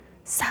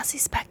Sassy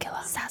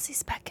Speculum, Sassy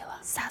Speculum,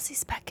 Sassy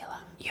Speculum.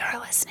 You're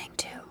listening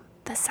to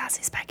the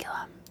Sassy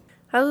Speculum.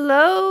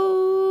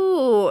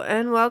 Hello,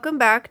 and welcome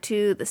back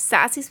to the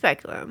Sassy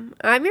Speculum.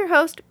 I'm your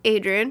host,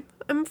 Adrian.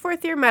 I'm a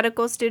fourth-year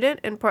medical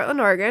student in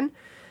Portland, Oregon,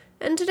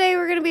 and today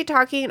we're going to be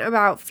talking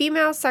about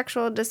female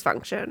sexual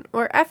dysfunction,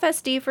 or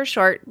FSD for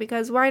short,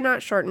 because why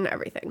not shorten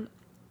everything?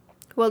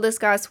 We'll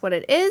discuss what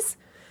it is,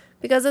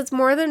 because it's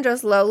more than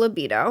just low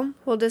libido.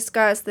 We'll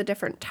discuss the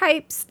different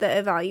types, the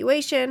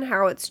evaluation,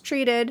 how it's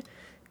treated,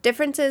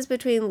 differences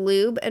between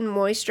lube and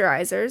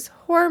moisturizers,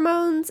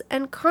 hormones,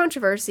 and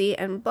controversy,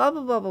 and blah,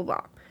 blah, blah, blah,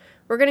 blah.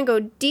 We're going to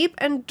go deep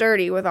and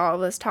dirty with all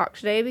of this talk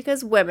today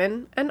because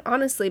women, and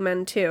honestly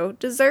men too,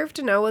 deserve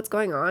to know what's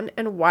going on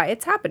and why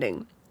it's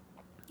happening.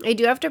 I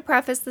do have to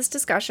preface this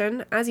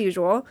discussion, as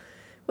usual,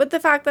 with the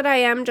fact that I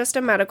am just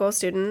a medical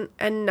student,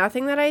 and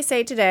nothing that I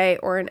say today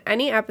or in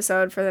any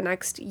episode for the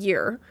next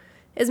year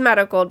is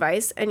medical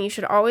advice, and you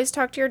should always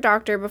talk to your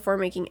doctor before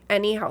making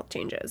any health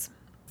changes.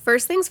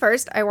 First things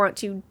first, I want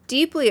to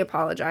deeply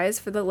apologize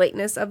for the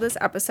lateness of this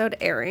episode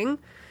airing.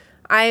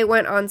 I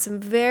went on some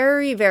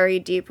very, very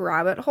deep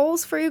rabbit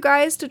holes for you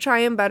guys to try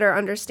and better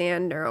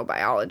understand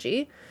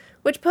neurobiology,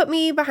 which put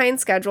me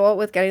behind schedule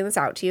with getting this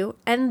out to you.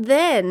 And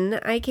then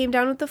I came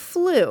down with the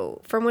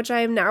flu, from which I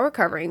am now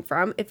recovering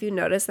from, if you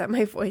notice that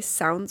my voice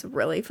sounds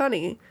really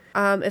funny.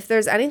 If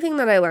there's anything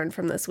that I learned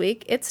from this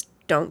week, it's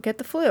don't get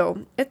the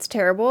flu. It's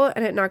terrible,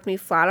 and it knocked me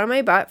flat on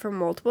my butt for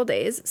multiple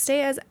days.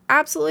 Stay as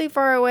absolutely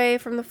far away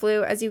from the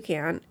flu as you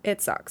can. It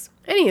sucks.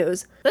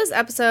 Anywho's, this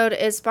episode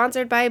is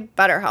sponsored by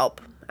BetterHelp.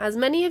 As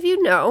many of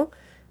you know,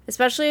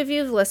 especially if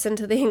you've listened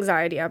to the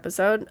anxiety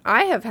episode,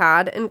 I have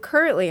had and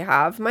currently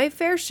have my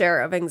fair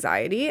share of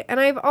anxiety, and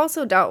I've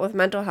also dealt with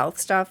mental health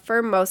stuff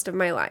for most of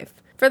my life.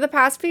 For the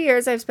past few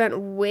years, I've spent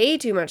way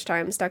too much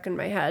time stuck in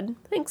my head.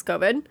 Thanks,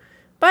 COVID.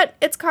 But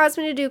it's caused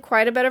me to do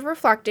quite a bit of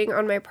reflecting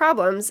on my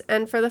problems,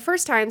 and for the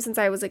first time since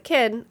I was a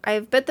kid,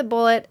 I've bit the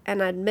bullet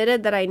and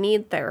admitted that I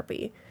need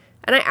therapy.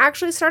 And I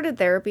actually started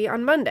therapy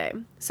on Monday.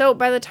 So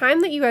by the time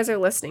that you guys are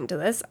listening to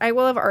this, I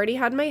will have already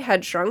had my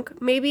head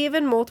shrunk, maybe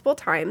even multiple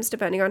times,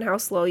 depending on how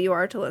slow you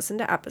are to listen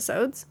to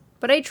episodes.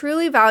 But I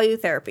truly value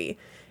therapy,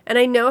 and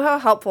I know how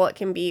helpful it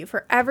can be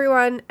for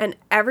everyone, and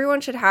everyone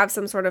should have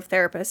some sort of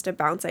therapist to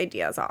bounce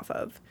ideas off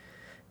of.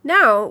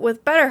 Now,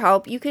 with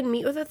BetterHelp, you can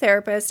meet with a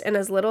therapist in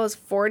as little as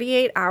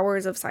 48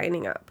 hours of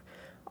signing up.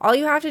 All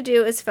you have to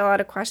do is fill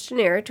out a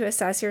questionnaire to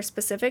assess your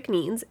specific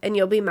needs, and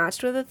you'll be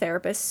matched with a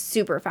therapist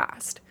super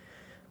fast.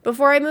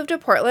 Before I moved to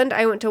Portland,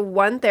 I went to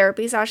one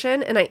therapy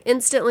session, and I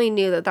instantly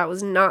knew that that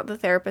was not the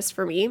therapist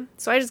for me,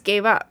 so I just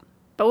gave up.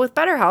 But with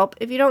BetterHelp,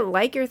 if you don't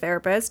like your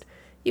therapist,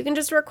 you can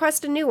just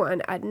request a new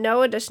one at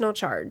no additional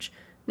charge,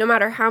 no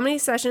matter how many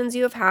sessions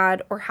you have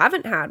had or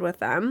haven't had with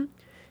them.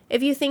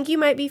 If you think you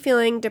might be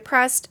feeling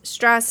depressed,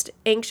 stressed,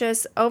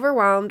 anxious,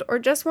 overwhelmed, or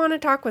just want to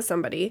talk with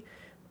somebody,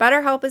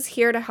 BetterHelp is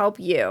here to help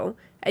you,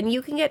 and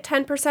you can get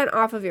 10%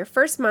 off of your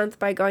first month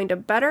by going to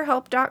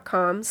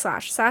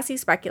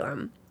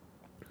betterhelp.com/sassyspeculum.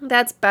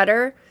 That's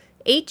better,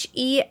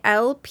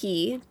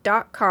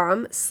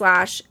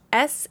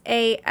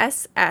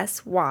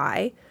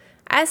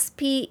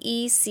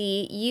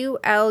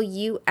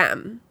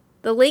 HELP.com/SASSYSPECULUM.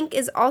 The link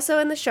is also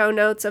in the show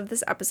notes of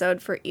this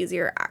episode for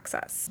easier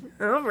access.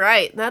 All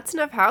right, that's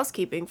enough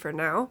housekeeping for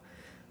now.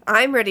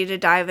 I'm ready to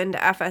dive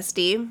into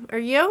FSD. Are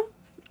you?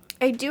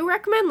 I do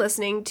recommend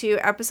listening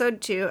to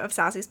episode 2 of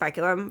Sassy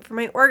Speculum for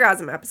my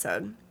orgasm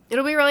episode.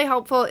 It'll be really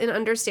helpful in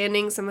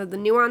understanding some of the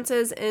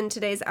nuances in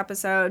today's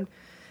episode,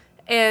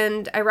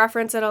 and I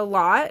reference it a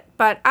lot,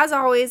 but as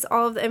always,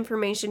 all of the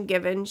information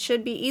given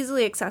should be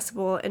easily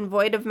accessible and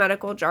void of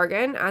medical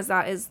jargon, as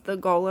that is the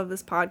goal of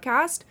this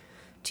podcast,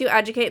 to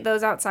educate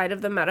those outside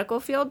of the medical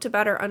field to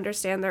better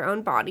understand their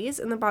own bodies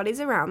and the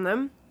bodies around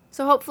them.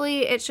 So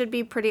hopefully it should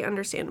be pretty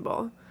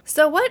understandable.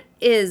 So what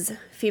is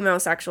female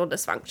sexual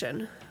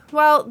dysfunction?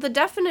 Well, the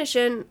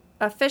definition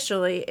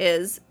officially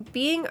is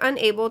being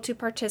unable to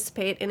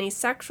participate in a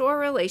sexual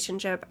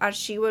relationship as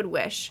she would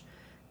wish,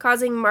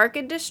 causing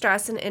marked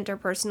distress and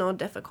interpersonal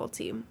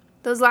difficulty.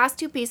 Those last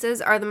two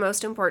pieces are the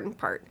most important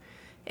part.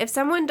 If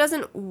someone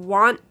doesn't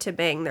want to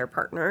bang their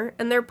partner,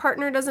 and their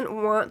partner doesn't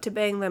want to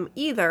bang them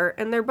either,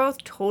 and they're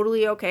both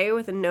totally okay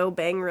with a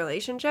no-bang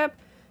relationship,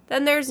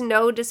 then there's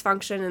no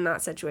dysfunction in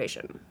that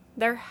situation.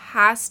 There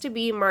has to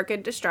be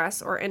marked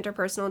distress or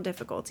interpersonal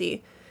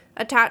difficulty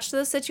attached to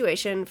the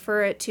situation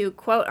for it to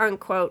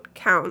quote-unquote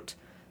count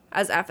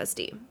as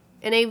FSD.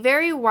 In a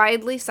very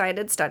widely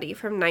cited study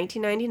from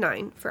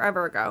 1999,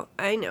 forever ago,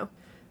 I know,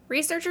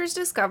 researchers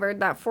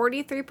discovered that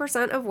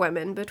 43% of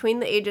women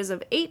between the ages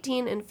of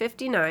 18 and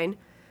 59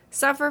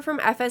 suffer from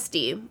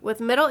FSD,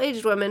 with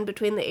middle-aged women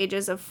between the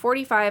ages of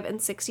 45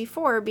 and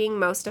 64 being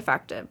most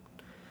affected.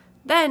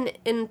 Then,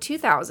 in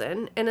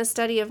 2000, in a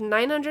study of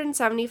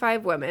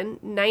 975 women,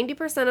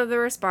 90% of the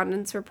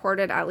respondents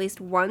reported at least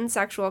one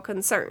sexual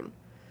concern.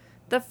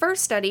 The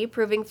first study,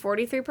 proving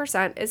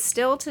 43%, is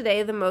still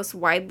today the most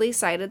widely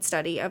cited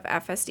study of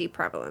FSD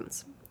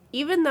prevalence.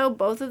 Even though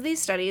both of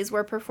these studies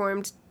were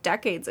performed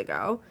decades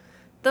ago,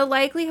 The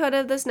likelihood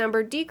of this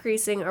number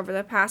decreasing over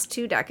the past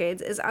 2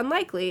 decades is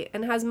unlikely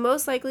and has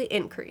most likely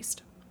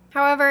increased.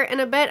 However, in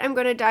a bit, I'm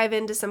going to dive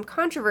into some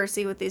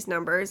controversy with these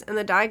numbers and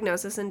the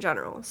diagnosis in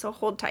general, so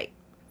hold tight.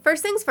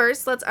 First things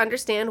first, let's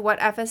understand what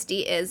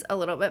FSD is a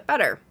little bit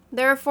better.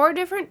 There are 4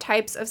 different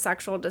types of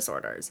sexual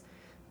disorders.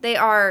 They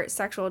are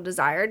sexual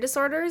desire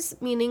disorders,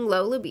 meaning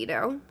low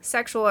libido,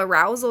 sexual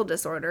arousal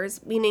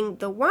disorders, meaning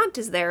the want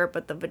is there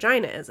but the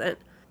vagina isn't,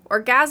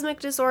 orgasmic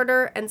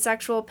disorder, and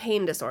sexual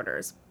pain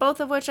disorders, both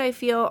of which I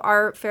feel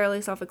are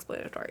fairly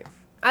self-explanatory.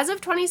 As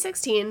of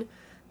 2016,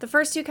 the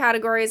first 2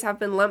 categories have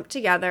been lumped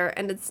together,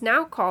 and it's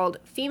now called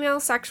female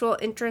sexual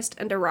interest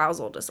and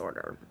arousal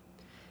disorder.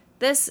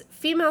 This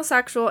female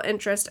sexual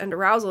interest and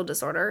arousal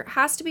disorder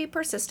has to be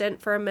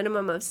persistent for a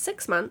minimum of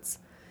 6 months.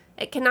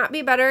 It cannot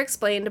be better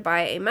explained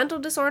by a mental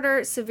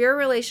disorder, severe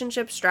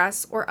relationship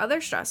stress, or other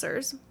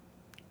stressors,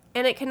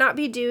 and it cannot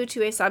be due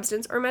to a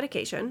substance or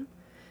medication.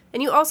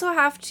 And you also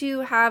have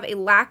to have a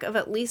lack of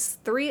at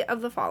least 3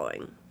 of the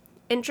following: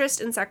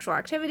 interest in sexual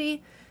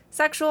activity,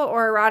 sexual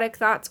or erotic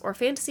thoughts or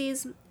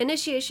fantasies,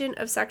 initiation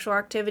of sexual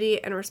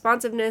activity and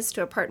responsiveness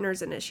to a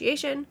partner's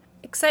initiation,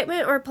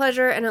 excitement or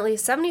pleasure in at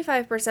least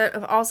 75%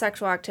 of all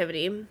sexual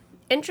activity,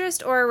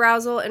 interest or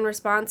arousal in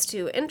response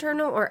to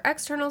internal or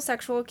external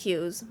sexual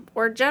cues,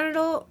 or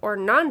genital or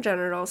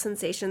non-genital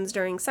sensations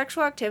during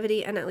sexual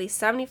activity and at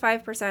least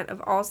 75%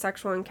 of all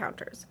sexual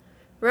encounters.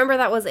 Remember,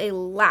 that was a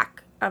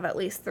lack of at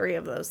least 3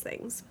 of those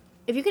things.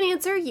 If you can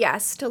answer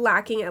yes to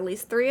lacking at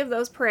least 3 of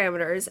those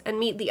parameters and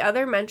meet the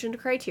other mentioned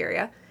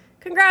criteria,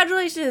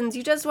 congratulations,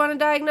 you just won a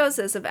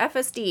diagnosis of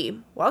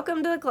FSD.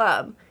 Welcome to the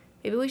club.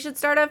 Maybe we should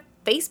start a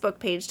Facebook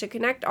page to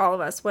connect all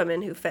of us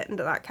women who fit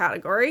into that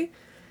category.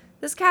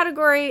 This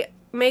category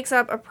makes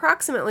up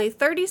approximately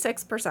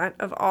 36%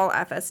 of all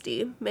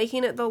FSD,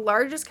 making it the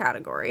largest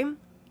category.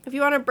 If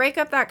you want to break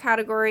up that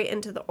category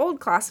into the old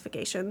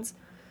classifications,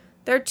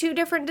 there are 2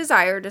 different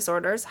desire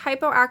disorders: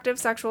 hypoactive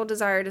sexual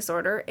desire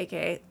disorder,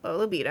 aka low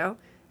libido,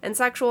 and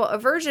sexual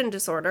aversion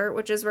disorder,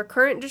 which is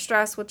recurrent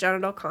distress with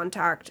genital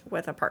contact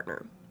with a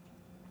partner.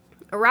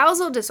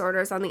 Arousal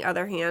disorders, on the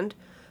other hand,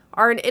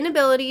 are an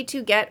inability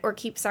to get or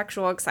keep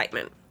sexual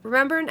excitement.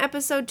 Remember in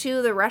episode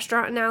 2, the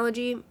restaurant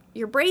analogy?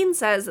 Your brain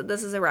says that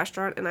this is a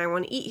restaurant and I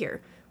want to eat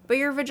here, but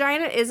your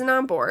vagina isn't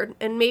on board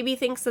and maybe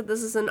thinks that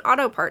this is an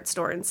auto parts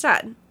store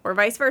instead, or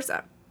vice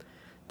versa.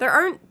 There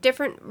aren't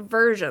different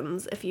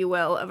versions, if you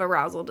will, of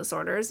arousal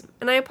disorders,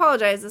 and I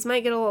apologize, this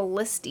might get a little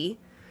listy,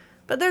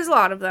 but there's a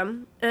lot of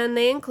them, and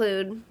they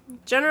include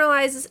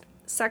generalized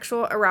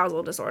sexual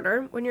arousal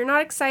disorder, when you're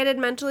not excited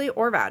mentally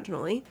or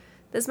vaginally.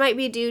 This might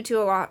be due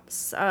to a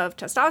loss of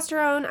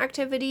testosterone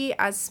activity,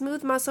 as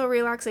smooth muscle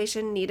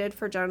relaxation needed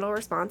for genital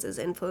response is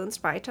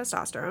influenced by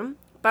testosterone,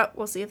 but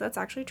we'll see if that's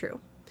actually true.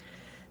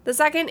 The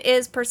second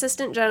is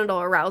persistent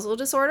genital arousal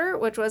disorder,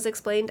 which was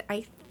explained,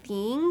 I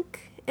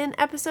think, in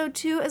episode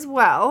 2 as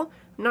well.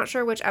 I'm not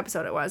sure which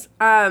episode it was.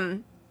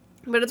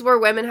 But it's where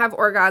women have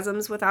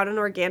orgasms without an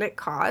organic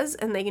cause,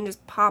 and they can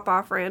just pop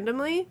off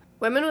randomly.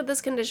 Women with this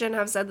condition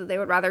have said that they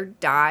would rather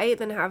die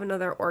than have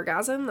another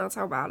orgasm. That's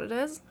how bad it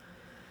is.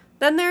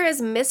 Then there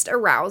is missed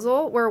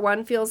arousal, where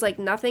one feels like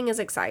nothing is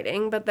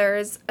exciting, but there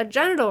is a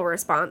genital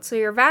response, so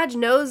your vag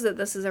knows that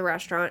this is a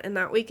restaurant and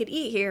that we could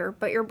eat here,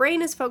 but your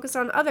brain is focused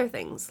on other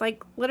things,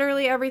 like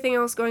literally everything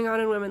else going on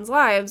in women's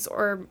lives,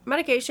 or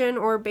medication,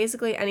 or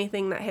basically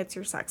anything that hits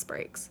your sex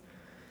brakes.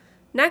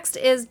 Next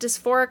is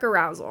dysphoric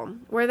arousal,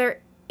 where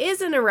there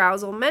is an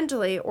arousal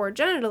mentally or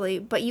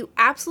genitally, but you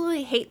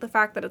absolutely hate the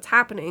fact that it's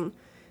happening,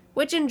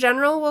 which in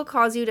general will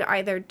cause you to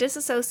either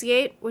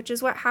disassociate, which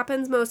is what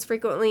happens most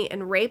frequently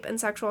in rape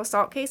and sexual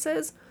assault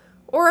cases,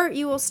 or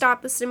you will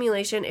stop the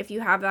stimulation if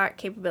you have that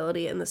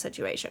capability in the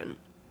situation.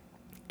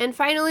 And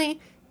finally,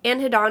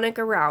 anhedonic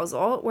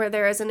arousal, where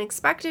there is an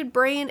expected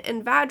brain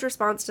and vag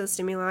response to the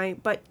stimuli,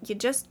 but you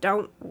just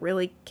don't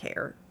really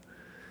care.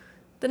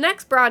 The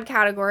next broad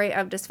category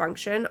of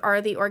dysfunction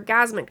are the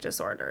orgasmic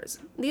disorders.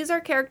 These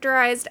are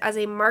characterized as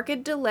a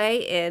marked delay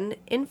in,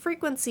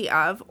 infrequency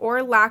of,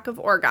 or lack of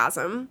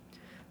orgasm,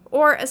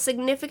 or a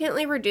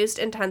significantly reduced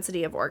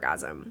intensity of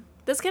orgasm.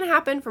 This can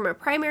happen from a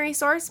primary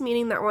source,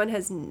 meaning that one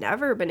has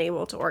never been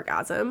able to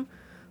orgasm,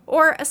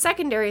 or a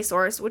secondary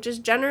source, which is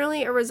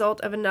generally a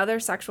result of another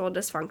sexual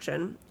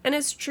dysfunction, and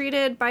is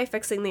treated by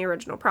fixing the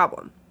original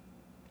problem.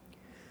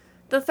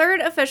 The third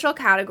official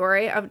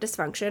category of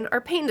dysfunction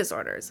are pain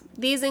disorders.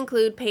 These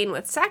include pain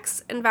with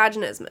sex and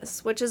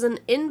vaginismus, which is an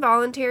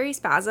involuntary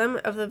spasm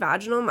of the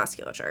vaginal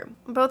musculature.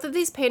 Both of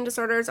these pain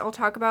disorders I'll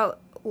talk about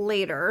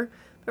later,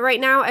 but right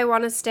now I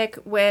want to stick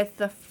with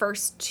the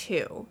first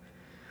 2.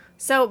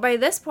 So by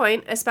this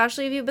point,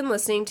 especially if you've been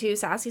listening to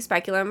Sassy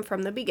Speculum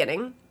from the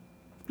beginning,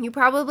 you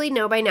probably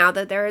know by now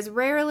that there is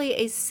rarely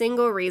a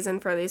single reason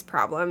for these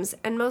problems,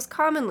 and most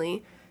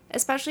commonly,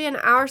 especially in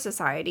our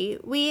society,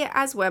 we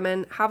as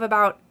women have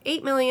about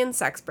 8 million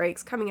sex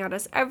breaks coming at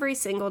us every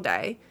single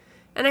day.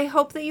 And I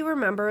hope that you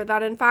remember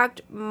that in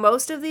fact,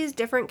 most of these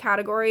different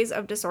categories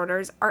of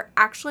disorders are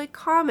actually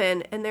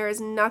common and there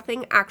is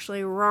nothing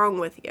actually wrong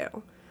with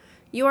you.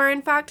 You are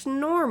in fact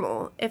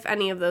normal if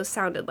any of those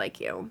sounded like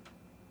you.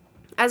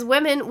 As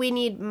women, we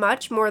need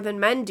much more than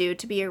men do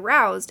to be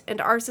aroused, and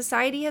our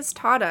society has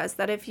taught us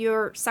that if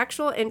your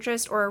sexual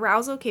interest or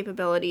arousal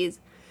capabilities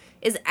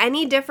is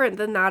any different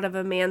than that of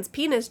a man's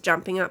penis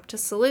jumping up to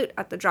salute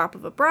at the drop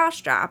of a bra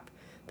strap,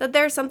 that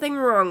there's something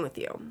wrong with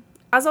you.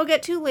 As I'll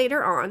get to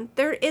later on,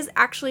 there is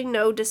actually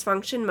no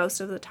dysfunction most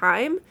of the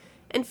time,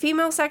 and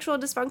female sexual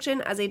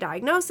dysfunction as a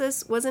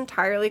diagnosis was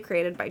entirely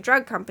created by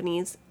drug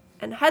companies.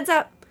 And heads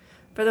up,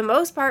 for the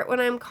most part, when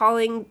I'm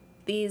calling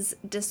these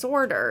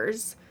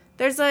disorders,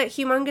 there's a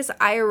humongous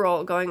eye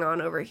roll going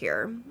on over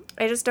here.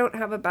 I just don't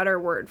have a better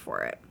word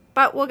for it,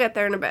 but we'll get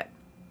there in a bit.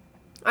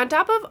 On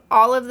top of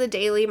all of the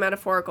daily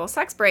metaphorical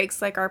sex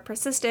breaks, like our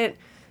persistent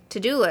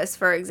to-do list,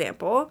 for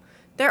example,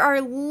 there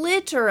are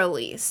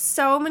literally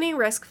so many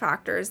risk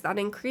factors that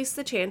increase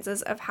the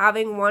chances of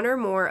having one or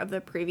more of the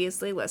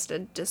previously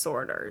listed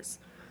disorders.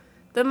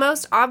 The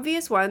most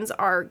obvious ones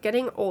are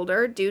getting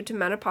older due to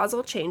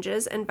menopausal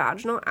changes and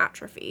vaginal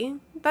atrophy.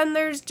 Then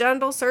there's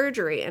genital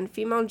surgery and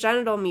female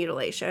genital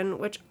mutilation,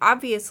 which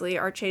obviously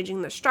are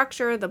changing the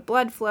structure, the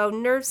blood flow,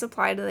 nerve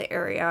supply to the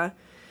area.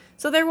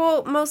 So there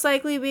will most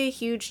likely be a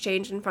huge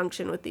change in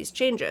function with these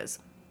changes.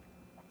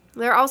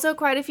 There are also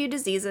quite a few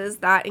diseases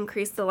that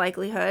increase the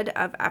likelihood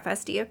of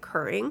FSD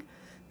occurring.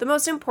 The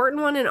most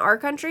important one in our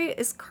country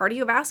is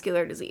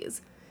cardiovascular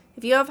disease.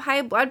 If you have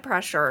high blood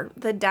pressure,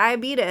 the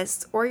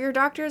diabetes, or your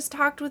doctor's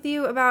talked with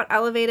you about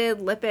elevated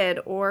lipid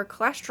or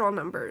cholesterol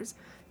numbers,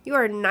 you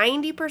are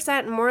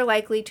 90% more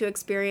likely to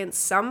experience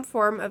some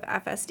form of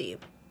FSD.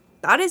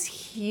 That is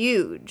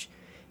huge.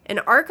 In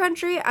our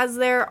country, as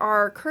there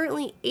are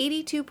currently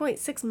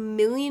 82.6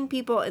 million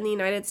people in the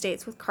United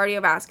States with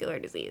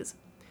cardiovascular disease.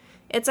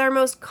 It's our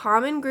most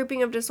common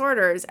grouping of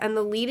disorders and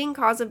the leading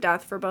cause of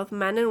death for both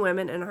men and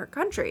women in our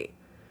country.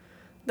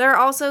 There are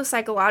also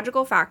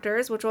psychological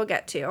factors, which we'll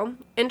get to,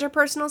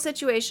 interpersonal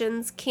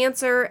situations,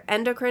 cancer,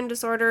 endocrine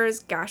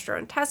disorders,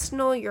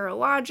 gastrointestinal,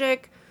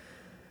 urologic,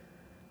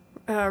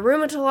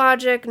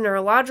 rheumatologic,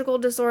 neurological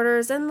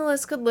disorders, and the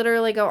list could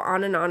literally go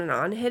on and on and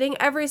on, hitting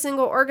every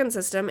single organ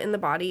system in the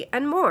body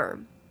and more.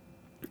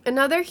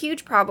 Another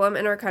huge problem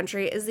in our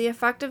country is the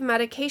effect of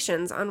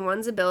medications on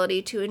one's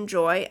ability to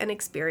enjoy and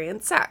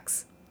experience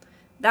sex.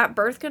 That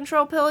birth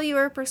control pill you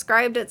were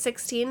prescribed at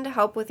 16 to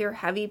help with your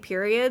heavy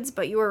periods,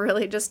 but you were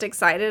really just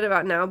excited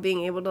about now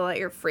being able to let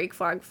your freak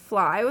flag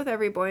fly with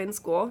every boy in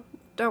school.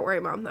 Don't worry,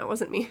 Mom, that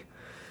wasn't me.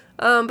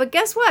 But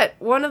guess what?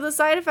 One of the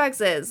side effects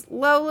is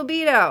low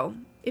libido.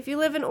 If you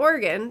live in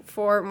Oregon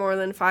for more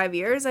than 5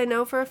 years, I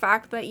know for a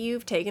fact that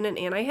you've taken an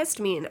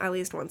antihistamine at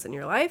least once in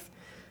your life.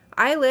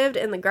 I lived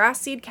in the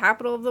grass seed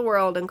capital of the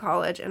world in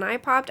college, and I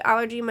popped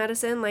allergy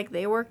medicine like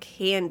they were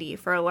candy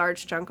for a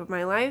large chunk of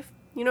my life.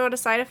 You know what a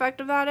side effect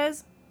of that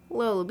is?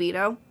 Low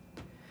libido.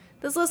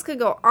 This list could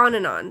go on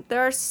and on. There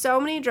are so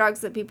many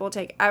drugs that people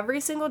take every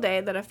single day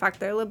that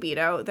affect their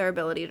libido, their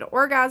ability to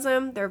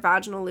orgasm, their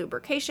vaginal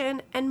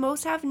lubrication, and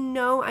most have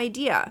no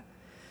idea.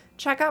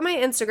 Check out my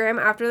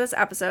Instagram after this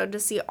episode to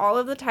see all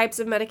of the types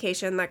of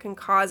medication that can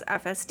cause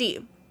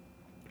FSD.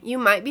 You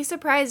might be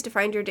surprised to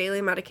find your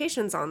daily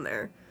medications on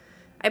there.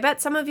 I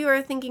bet some of you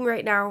are thinking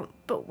right now,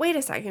 but wait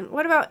a second,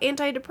 what about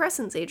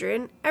antidepressants,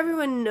 Adrian?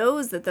 Everyone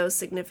knows that those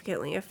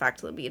significantly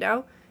affect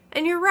libido.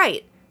 And you're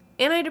right.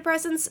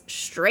 Antidepressants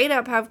straight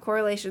up have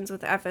correlations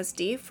with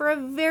FSD for a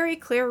very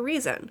clear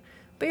reason,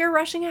 but you're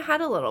rushing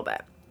ahead a little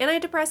bit.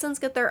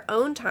 Antidepressants get their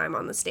own time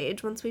on the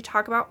stage once we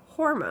talk about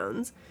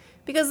hormones,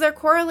 because their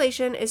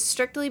correlation is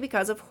strictly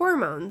because of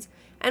hormones,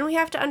 and we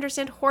have to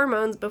understand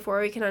hormones before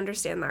we can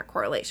understand that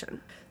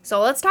correlation. So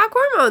let's talk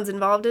hormones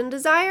involved in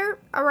desire,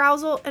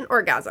 arousal, and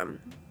orgasm.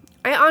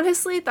 I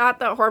honestly thought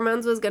that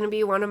hormones was going to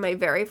be one of my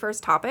very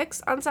first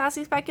topics on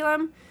Sassy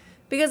Speculum,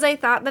 because I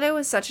thought that it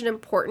was such an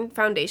important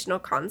foundational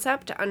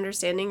concept to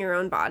understanding your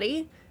own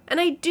body, and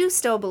I do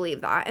still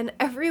believe that, and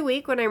every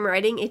week when I'm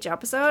writing each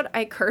episode,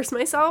 I curse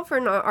myself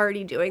for not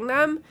already doing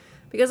them,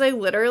 because I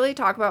literally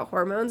talk about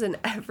hormones in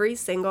every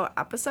single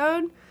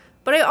episode,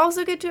 but I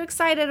also get too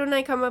excited when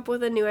I come up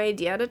with a new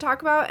idea to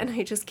talk about, and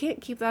I just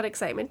can't keep that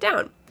excitement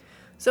down.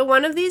 So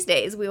one of these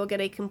days, we will get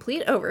a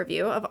complete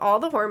overview of all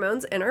the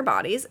hormones in our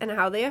bodies and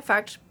how they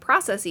affect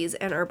processes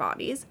in our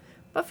bodies,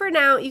 but for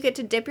now, you get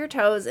to dip your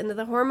toes into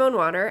the hormone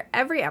water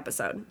every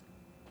episode.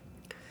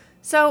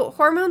 So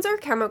hormones are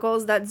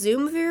chemicals that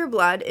zoom through your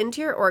blood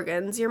into your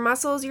organs, your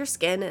muscles, your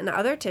skin, and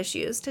other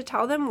tissues to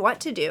tell them what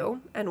to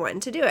do and when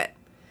to do it.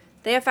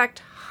 They affect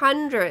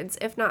hundreds,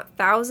 if not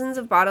thousands,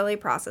 of bodily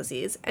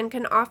processes and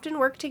can often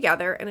work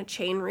together in a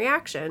chain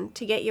reaction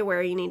to get you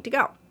where you need to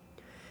go.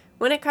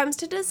 When it comes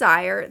to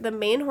desire, the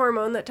main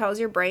hormone that tells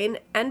your brain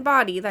and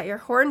body that you're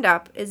horned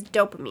up is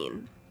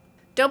dopamine.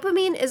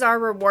 Dopamine is our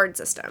reward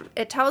system.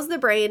 It tells the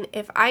brain,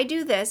 if I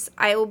do this,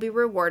 I will be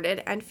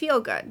rewarded and feel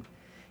good.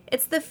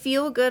 It's the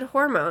feel-good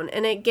hormone,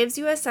 and it gives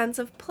you a sense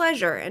of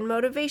pleasure and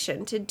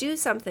motivation to do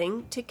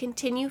something to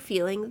continue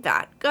feeling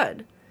that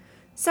good.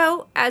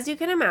 So, as you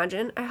can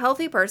imagine, a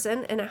healthy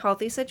person in a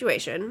healthy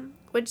situation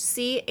would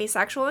see a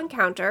sexual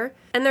encounter,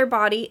 and their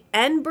body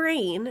and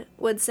brain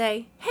would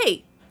say,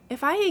 hey,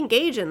 if I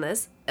engage in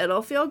this,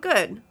 it'll feel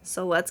good,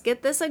 so let's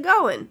get this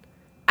a-going.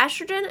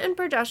 Estrogen and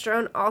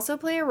progesterone also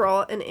play a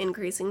role in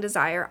increasing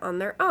desire on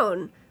their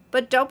own,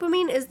 but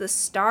dopamine is the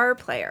star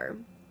player.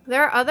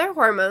 There are other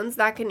hormones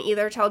that can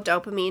either tell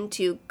dopamine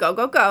to go,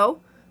 go,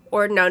 go,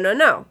 or no, no,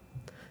 no.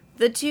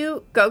 The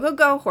two go, go,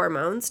 go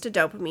hormones to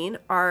dopamine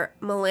are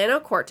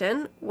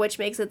melanocortin, which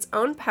makes its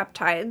own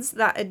peptides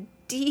that a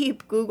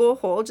deep Google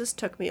hole just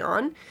took me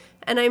on,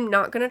 and I'm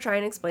not going to try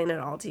and explain it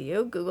all to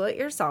you. Google it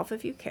yourself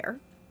if you care.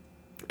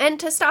 And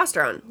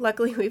testosterone.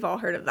 Luckily, we've all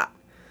heard of that.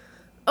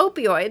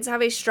 Opioids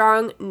have a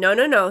strong no,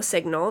 no, no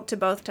signal to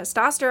both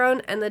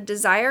testosterone and the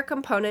desire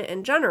component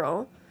in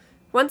general.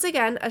 Once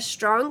again, a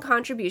strong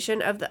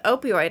contribution of the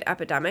opioid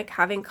epidemic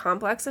having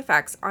complex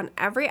effects on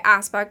every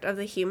aspect of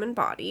the human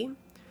body.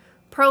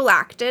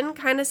 Prolactin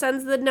kind of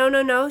sends the no,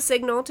 no, no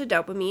signal to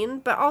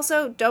dopamine, but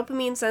also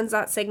dopamine sends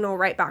that signal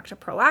right back to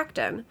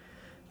prolactin.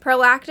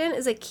 Prolactin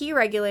is a key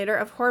regulator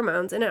of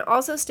hormones, and it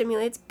also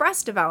stimulates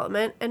breast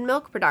development and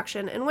milk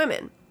production in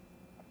women.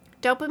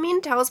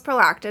 Dopamine tells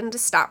prolactin to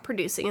stop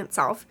producing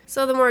itself,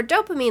 so the more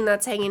dopamine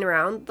that's hanging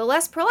around, the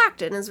less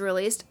prolactin is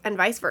released, and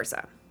vice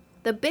versa.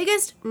 The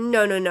biggest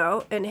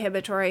no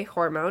inhibitory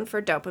hormone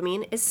for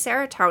dopamine is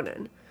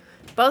serotonin.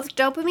 Both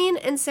dopamine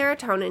and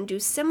serotonin do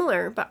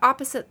similar but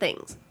opposite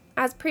things.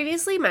 As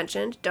previously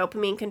mentioned,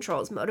 dopamine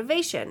controls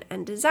motivation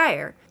and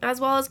desire, as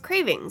well as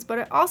cravings, but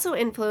it also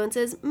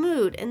influences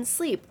mood and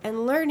sleep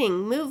and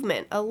learning,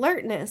 movement,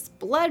 alertness,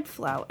 blood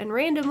flow, and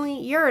randomly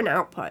urine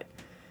output.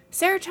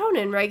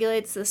 Serotonin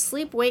regulates the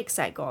sleep-wake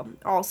cycle,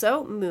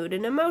 also mood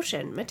and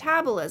emotion,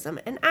 metabolism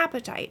and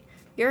appetite,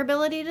 your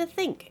ability to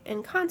think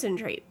and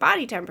concentrate,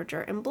 body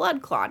temperature, and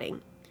blood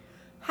clotting.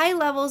 High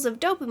levels of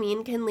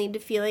dopamine can lead to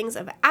feelings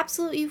of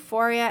absolute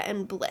euphoria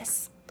and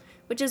bliss,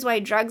 which is why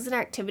drugs and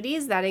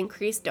activities that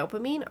increase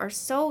dopamine are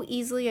so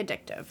easily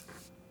addictive.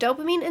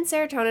 Dopamine and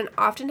serotonin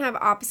often have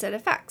opposite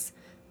effects.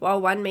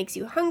 While one makes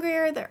you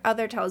hungrier, the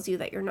other tells you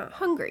that you're not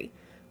hungry.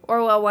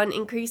 Or while one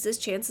increases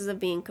chances of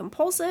being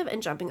compulsive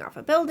and jumping off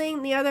a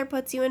building, the other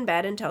puts you in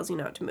bed and tells you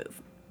not to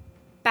move.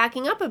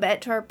 Backing up a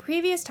bit to our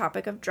previous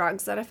topic of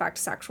drugs that affect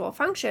sexual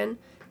function,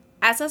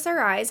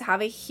 SSRIs have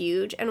a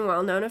huge and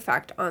well-known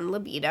effect on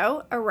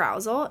libido,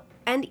 arousal,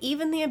 and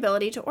even the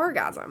ability to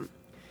orgasm.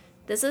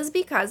 This is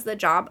because the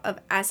job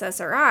of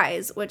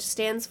SSRIs, which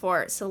stands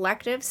for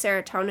selective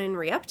serotonin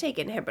reuptake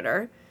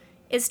inhibitor,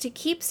 is to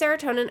keep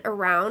serotonin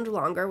around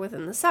longer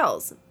within the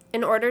cells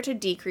in order to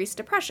decrease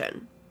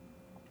depression.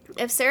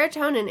 If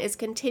serotonin is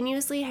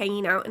continuously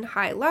hanging out in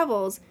high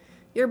levels,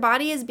 your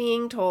body is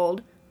being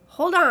told,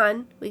 hold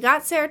on, we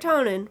got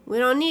serotonin, we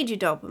don't need you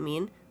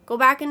dopamine, go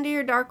back into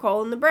your dark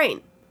hole in the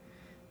brain.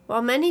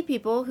 While many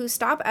people who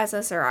stop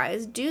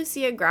SSRIs do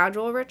see a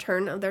gradual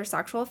return of their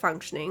sexual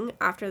functioning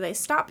after they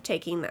stop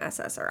taking the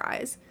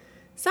SSRIs,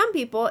 some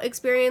people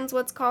experience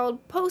what's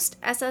called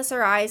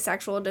post-SSRI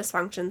sexual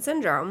dysfunction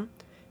syndrome,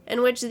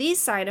 in which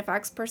these side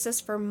effects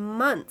persist for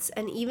months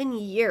and even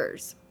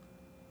years.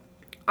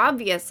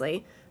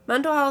 Obviously,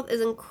 mental health is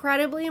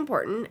incredibly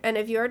important, and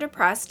if you are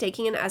depressed,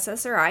 taking an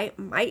SSRI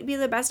might be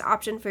the best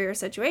option for your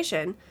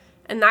situation,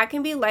 and that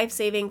can be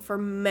life-saving for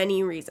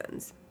many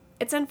reasons.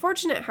 It's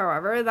unfortunate,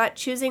 however, that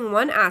choosing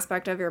one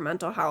aspect of your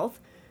mental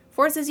health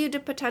forces you to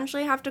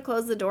potentially have to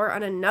close the door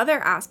on another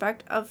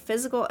aspect of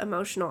physical,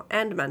 emotional,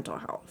 and mental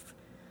health.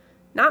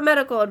 Not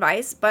medical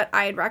advice, but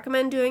I'd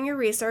recommend doing your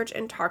research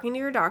and talking to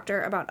your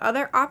doctor about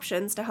other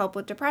options to help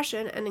with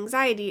depression and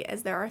anxiety,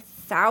 as there are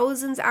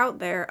thousands out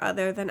there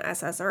other than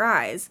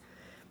SSRIs.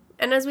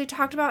 And as we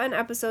talked about in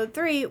episode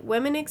 3,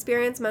 women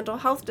experience mental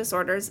health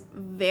disorders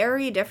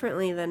very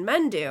differently than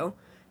men do,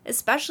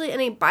 especially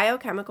in a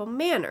biochemical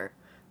manner.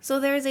 So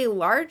there is a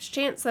large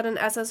chance that an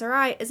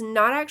SSRI is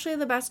not actually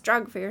the best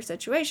drug for your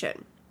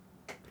situation.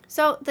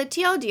 So the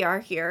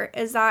TLDR here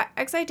is that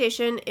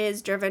excitation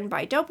is driven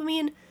by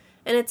dopamine,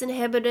 and it's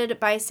inhibited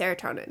by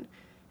serotonin.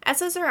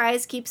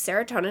 SSRIs keep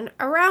serotonin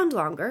around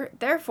longer,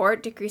 therefore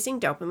decreasing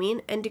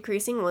dopamine and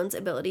decreasing one's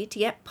ability to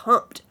get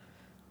pumped,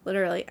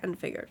 literally and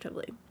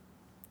figuratively.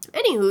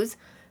 Anywho's,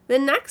 the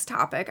next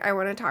topic I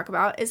want to talk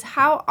about is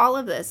how all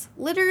of this,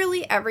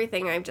 literally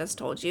everything I've just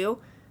told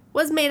you,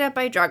 was made up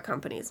by drug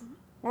companies.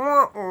 In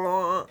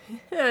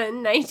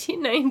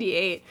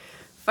 1998,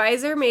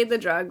 Pfizer made the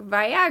drug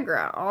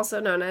Viagra, also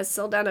known as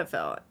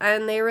sildenafil,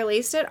 and they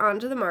released it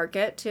onto the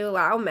market to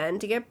allow men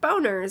to get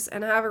boners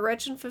and have a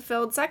rich and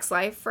fulfilled sex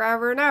life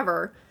forever and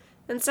ever,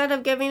 instead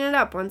of giving it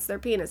up once their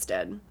penis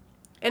did.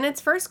 In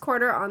its first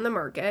quarter on the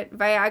market,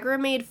 Viagra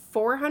made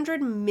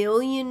 $400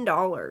 million,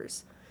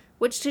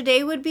 which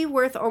today would be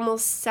worth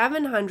almost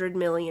 $700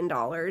 million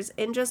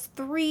in just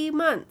 3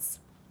 months.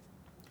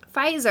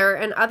 Pfizer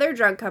and other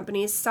drug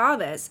companies saw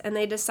this, and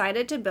they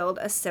decided to build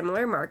a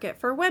similar market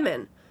for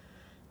women.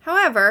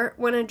 However,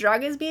 when a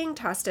drug is being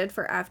tested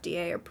for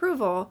FDA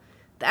approval,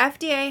 the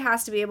FDA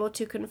has to be able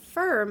to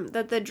confirm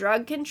that the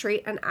drug can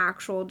treat an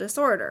actual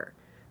disorder.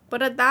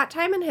 But at that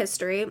time in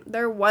history,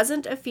 there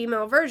wasn't a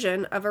female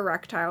version of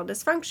erectile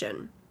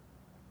dysfunction.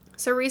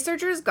 So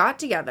researchers got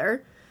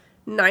together,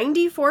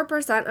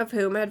 94% of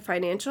whom had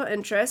financial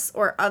interests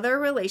or other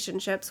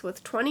relationships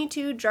with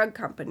 22 drug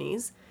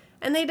companies,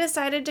 and they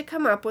decided to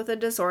come up with a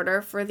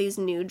disorder for these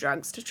new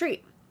drugs to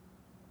treat.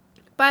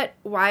 But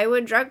why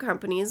would drug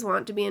companies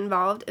want to be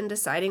involved in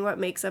deciding what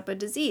makes up a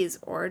disease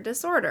or a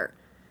disorder?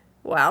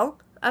 Well,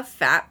 a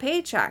fat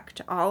paycheck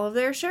to all of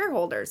their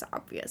shareholders,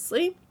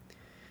 obviously.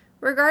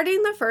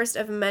 Regarding the first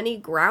of many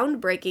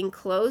groundbreaking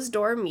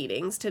closed-door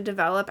meetings to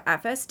develop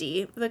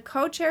FSD, the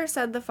co-chair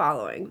said the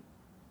following: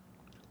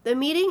 "The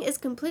meeting is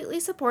completely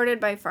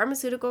supported by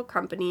pharmaceutical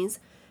companies,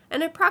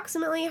 and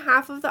approximately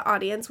half of the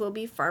audience will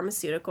be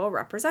pharmaceutical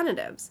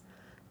representatives.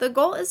 The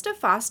goal is to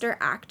foster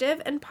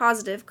active and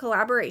positive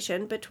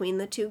collaboration between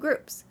the two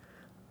groups.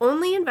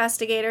 Only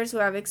investigators who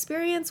have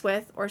experience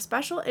with or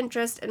special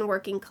interest in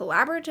working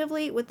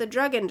collaboratively with the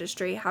drug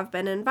industry have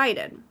been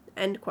invited."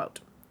 End quote.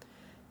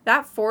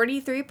 That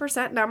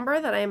 43% number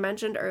that I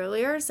mentioned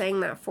earlier, saying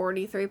that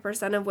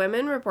 43% of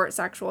women report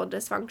sexual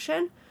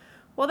dysfunction,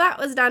 well, that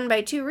was done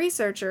by two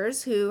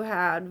researchers who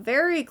had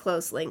very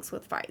close links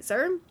with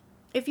Pfizer.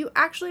 If you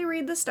actually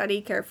read the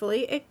study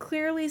carefully, it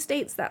clearly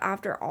states that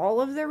after all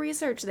of the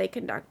research they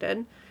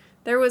conducted,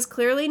 there was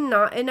clearly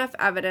not enough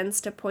evidence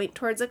to point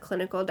towards a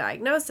clinical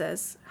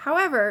diagnosis.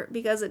 However,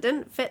 because it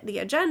didn't fit the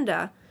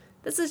agenda,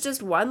 this is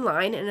just one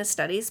line in a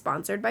study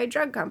sponsored by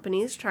drug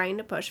companies trying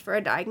to push for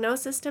a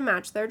diagnosis to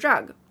match their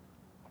drug.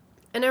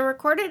 In a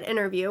recorded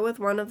interview with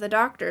one of the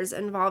doctors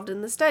involved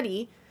in the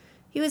study,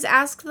 he was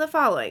asked the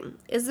following: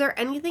 "Is there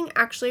anything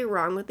actually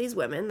wrong with these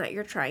women that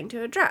you're trying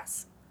to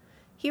address?"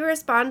 He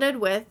responded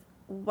with,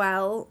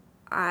 "Well,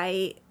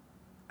 I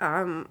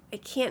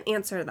can't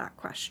answer that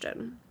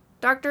question."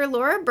 Dr.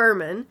 Laura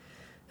Berman,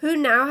 who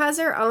now has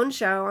her own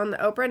show on the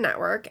Oprah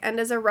Network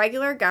and is a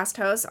regular guest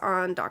host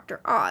on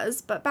Dr.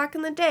 Oz, but back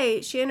in the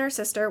day, she and her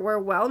sister were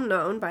well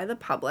known by the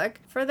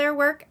public for their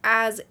work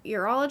as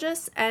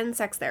urologists and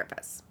sex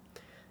therapists.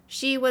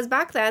 She was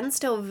back then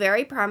still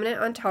very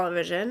prominent on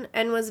television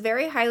and was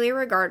very highly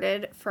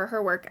regarded for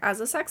her work as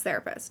a sex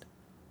therapist.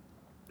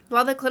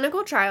 While the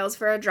clinical trials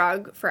for a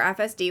drug for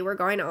FSD were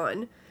going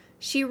on,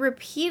 she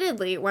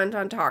repeatedly went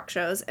on talk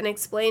shows and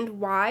explained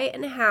why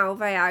and how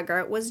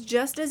Viagra was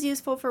just as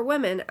useful for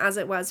women as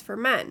it was for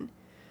men.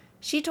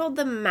 She told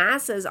the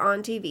masses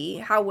on TV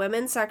how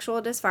women's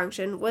sexual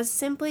dysfunction was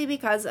simply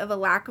because of a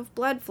lack of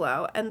blood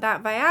flow, and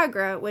that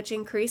Viagra, which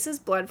increases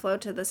blood flow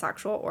to the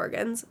sexual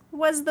organs,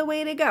 was the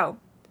way to go.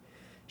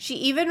 She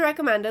even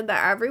recommended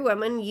that every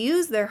woman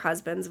use their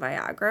husband's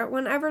Viagra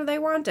whenever they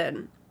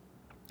wanted.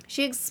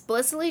 She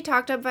explicitly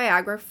talked up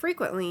Viagra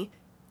frequently,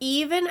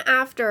 even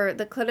after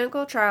the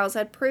clinical trials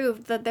had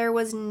proved that there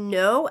was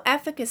no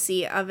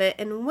efficacy of it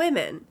in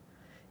women.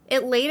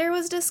 It later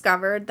was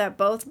discovered that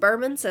both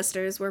Berman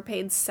sisters were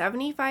paid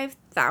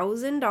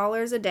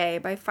 $75,000 a day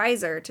by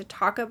Pfizer to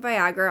talk up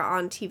Viagra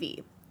on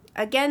TV.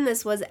 Again,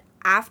 this was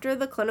after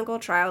the clinical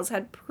trials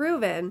had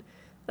proven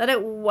that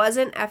it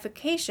wasn't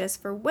efficacious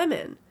for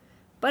women,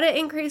 but it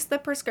increased the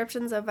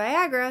prescriptions of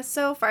Viagra,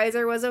 so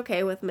Pfizer was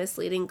okay with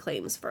misleading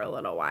claims for a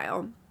little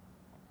while.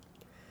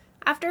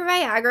 After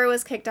Viagra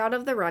was kicked out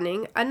of the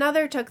running,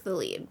 another took the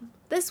lead.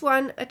 This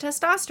one, a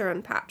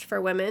testosterone patch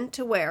for women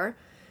to wear,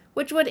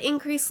 which would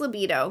increase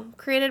libido,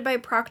 created by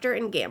Procter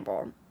 &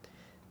 Gamble.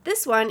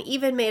 This one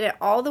even made it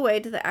all the way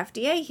to the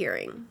FDA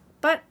hearing.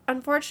 But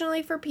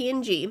unfortunately for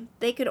P&G,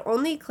 they could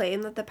only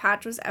claim that the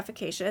patch was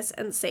efficacious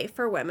and safe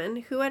for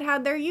women who had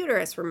had their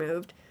uterus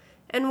removed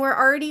and were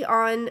already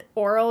on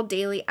oral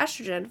daily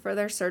estrogen for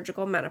their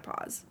surgical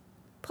menopause.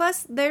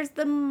 Plus, there's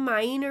the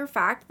minor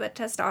fact that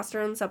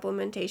testosterone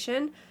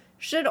supplementation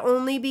should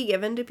only be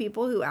given to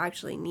people who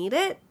actually need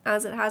it,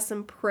 as it has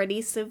some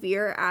pretty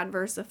severe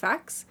adverse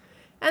effects,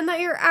 and that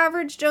your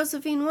average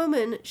Josephine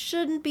woman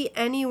shouldn't be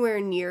anywhere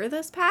near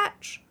this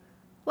patch.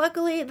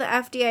 Luckily, the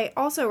FDA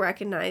also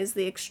recognized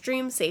the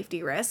extreme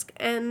safety risk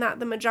and that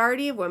the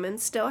majority of women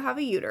still have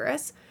a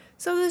uterus,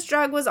 so this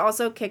drug was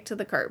also kicked to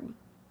the curb.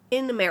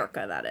 In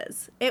America, that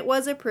is. It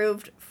was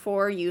approved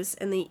for use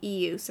in the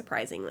EU,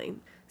 surprisingly.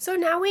 So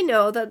now we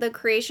know that the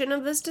creation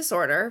of this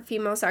disorder,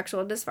 female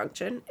sexual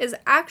dysfunction, is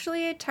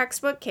actually a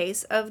textbook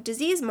case of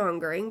disease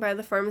mongering by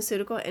the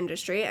pharmaceutical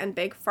industry, and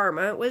Big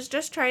Pharma was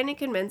just trying to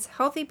convince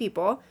healthy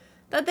people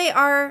that they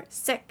are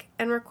sick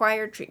and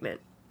require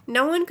treatment.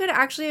 No one could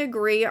actually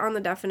agree on the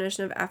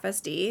definition of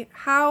FSD,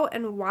 how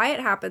and why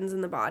it happens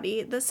in the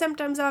body, the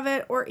symptoms of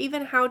it, or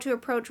even how to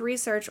approach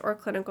research or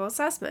clinical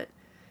assessment.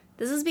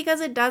 This is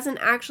because it doesn't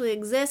actually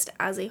exist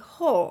as a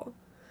whole.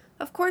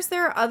 Of course,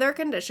 there are other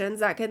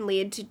conditions that can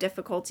lead to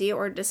difficulty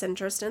or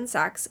disinterest in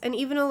sex and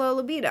even a low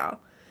libido,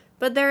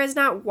 but there is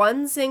not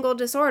one single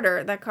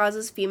disorder that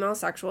causes female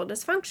sexual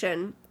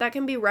dysfunction that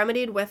can be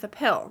remedied with a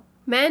pill.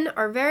 Men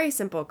are very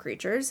simple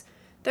creatures.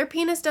 Their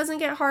penis doesn't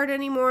get hard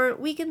anymore,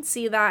 we can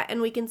see that, and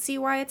we can see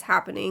why it's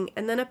happening,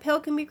 and then a pill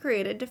can be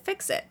created to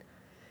fix it.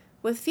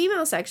 With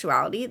female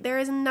sexuality, there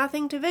is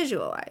nothing to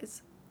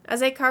visualize.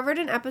 As I covered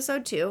in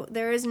episode 2,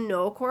 there is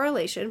no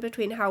correlation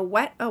between how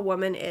wet a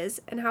woman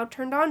is and how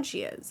turned on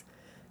she is.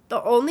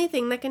 The only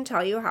thing that can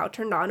tell you how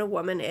turned on a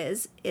woman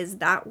is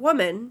that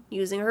woman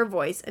using her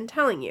voice and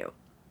telling you.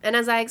 And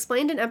as I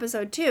explained in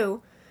episode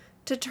 2,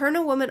 to turn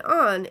a woman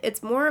on,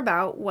 it's more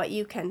about what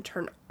you can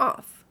turn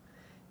off.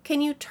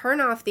 Can you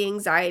turn off the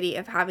anxiety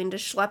of having to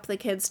schlep the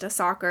kids to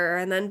soccer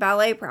and then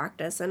ballet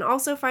practice and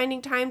also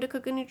finding time to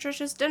cook a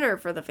nutritious dinner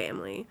for the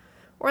family?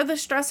 Or the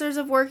stressors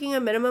of working a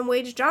minimum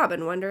wage job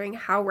and wondering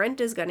how rent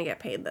is going to get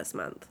paid this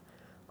month?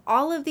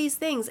 All of these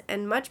things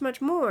and much,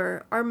 much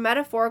more are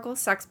metaphorical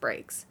sex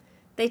breaks.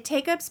 They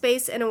take up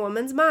space in a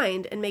woman's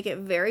mind and make it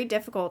very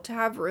difficult to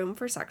have room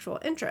for sexual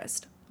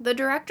interest. The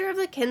director of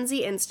the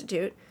Kinsey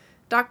Institute,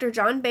 Dr.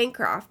 John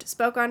Bancroft,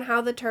 spoke on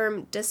how the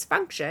term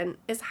dysfunction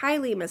is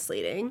highly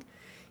misleading.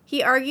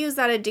 He argues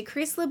that a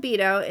decreased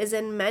libido is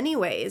in many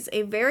ways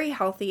a very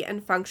healthy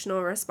and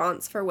functional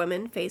response for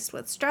women faced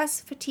with stress,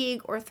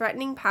 fatigue, or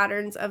threatening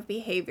patterns of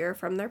behavior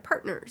from their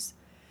partners.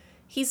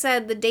 He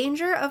said the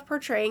danger of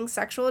portraying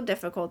sexual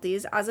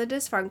difficulties as a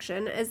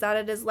dysfunction is that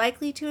it is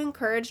likely to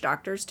encourage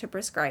doctors to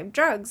prescribe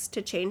drugs to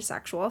change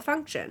sexual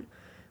function,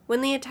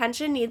 when the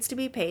attention needs to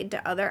be paid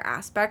to other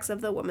aspects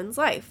of the woman's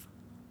life.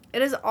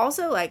 It is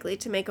also likely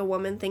to make a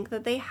woman think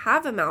that they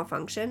have a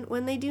malfunction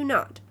when they do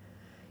not.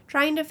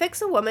 Trying to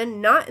fix a woman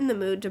not in the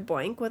mood to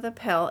boink with a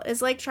pill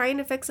is like trying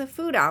to fix a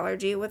food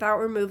allergy without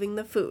removing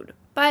the food.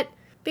 But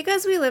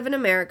because we live in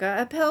America,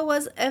 a pill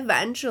was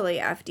eventually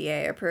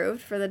FDA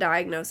approved for the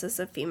diagnosis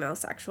of female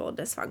sexual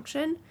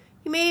dysfunction.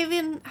 You may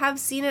even have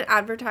seen it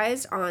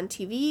advertised on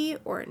TV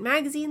or in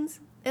magazines.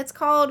 It's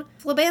called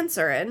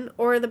flibanserin,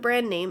 or the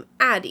brand name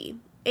Addyi,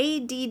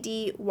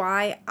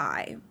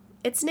 Addyi.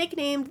 It's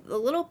nicknamed the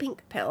Little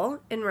Pink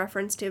Pill, in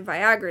reference to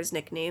Viagra's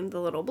nickname,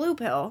 the Little Blue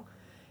Pill,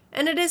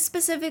 and it is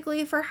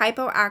specifically for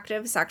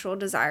hypoactive sexual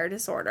desire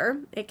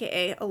disorder,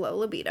 aka a low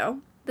libido.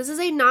 This is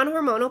a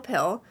non-hormonal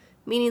pill,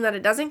 meaning that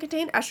it doesn't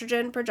contain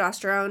estrogen,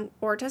 progesterone,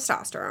 or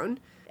testosterone.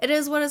 It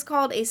is what is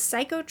called a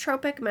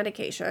psychotropic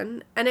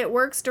medication, and it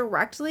works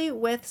directly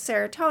with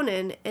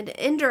serotonin and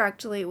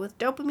indirectly with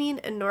dopamine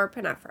and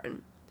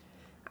norepinephrine.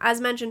 As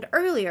mentioned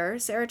earlier,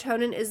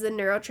 serotonin is the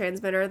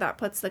neurotransmitter that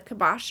puts the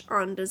kibosh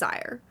on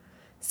desire.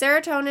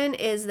 Serotonin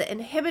is the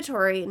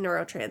inhibitory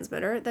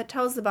neurotransmitter that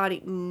tells the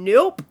body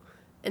nope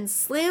and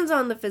slams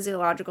on the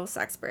physiological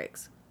sex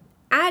brakes.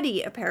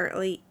 Addyi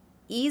apparently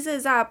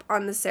eases up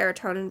on the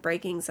serotonin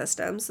braking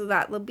system so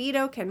that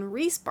libido can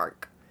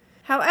respark.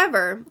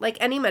 However, like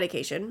any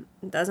medication,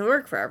 it doesn't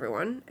work for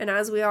everyone, and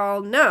as we all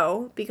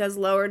know, because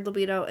lowered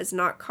libido is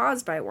not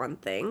caused by one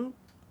thing,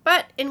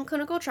 but in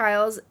clinical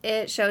trials,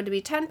 it showed to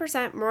be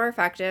 10% more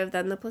effective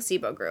than the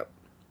placebo group.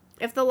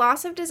 If the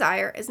loss of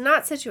desire is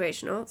not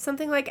situational,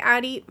 something like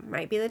Addyi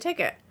might be the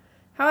ticket.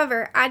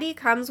 However, Addyi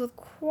comes with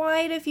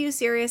quite a few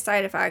serious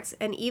side effects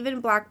and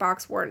even black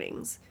box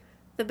warnings.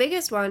 The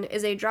biggest one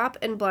is a drop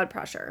in blood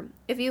pressure.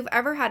 If you've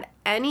ever had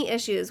any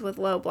issues with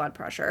low blood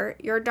pressure,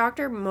 your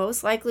doctor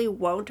most likely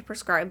won't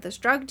prescribe this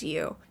drug to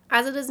you,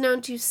 as it is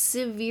known to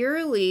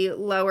severely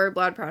lower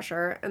blood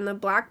pressure, and the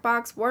black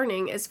box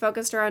warning is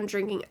focused around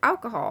drinking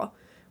alcohol,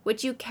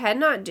 which you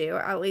cannot do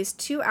at least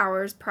 2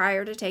 hours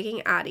prior to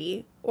taking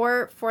Addyi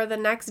or for the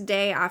next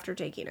day after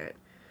taking it.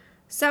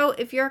 So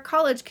if you're a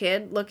college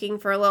kid looking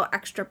for a little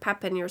extra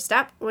pep in your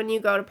step when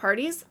you go to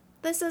parties,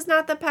 this is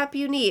not the pep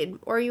you need,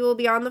 or you will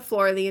be on the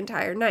floor the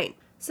entire night.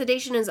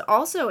 Sedation is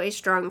also a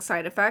strong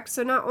side effect,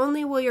 so not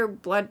only will your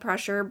blood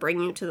pressure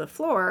bring you to the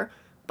floor,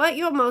 but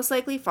you'll most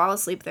likely fall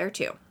asleep there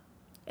too.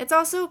 It's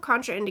also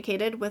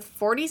contraindicated with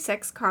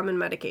 46 common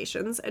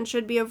medications and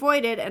should be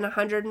avoided in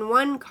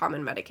 101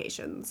 common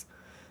medications.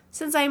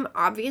 Since I'm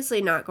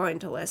obviously not going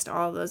to list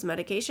all of those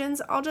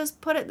medications, I'll just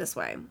put it this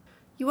way.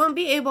 You won't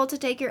be able to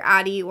take your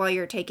Addyi while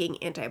you're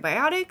taking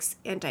antibiotics,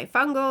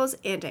 antifungals,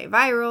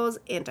 antivirals,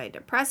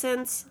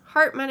 antidepressants,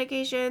 heart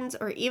medications,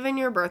 or even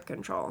your birth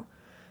control.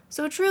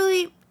 So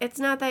truly, it's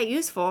not that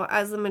useful,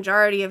 as the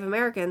majority of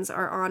Americans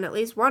are on at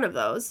least one of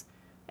those.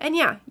 And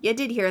yeah, you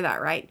did hear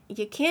that right.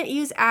 You can't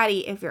use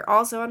Addyi if you're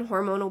also on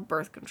hormonal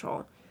birth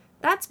control.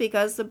 That's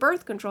because the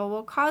birth control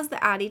will cause the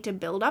Addyi to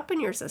build up in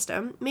your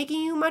system,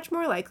 making you much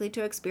more likely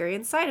to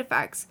experience side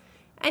effects,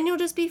 and you'll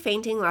just be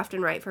fainting left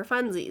and right for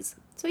funsies.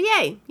 So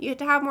yay, you get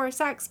to have more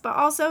sex, but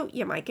also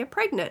you might get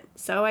pregnant,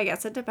 so I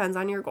guess it depends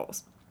on your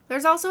goals.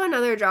 There's also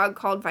another drug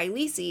called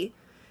Vyleesi,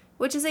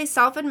 which is a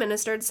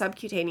self-administered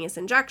subcutaneous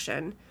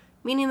injection,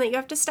 meaning that you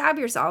have to stab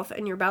yourself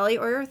in your belly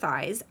or your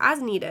thighs, as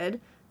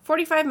needed,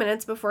 45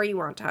 minutes before you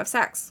want to have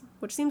sex,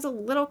 which seems a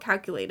little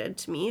calculated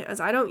to me, as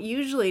I don't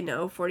usually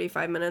know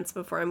 45 minutes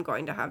before I'm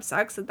going to have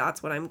sex that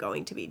that's what I'm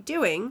going to be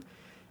doing.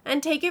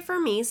 And take it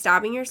from me,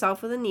 stabbing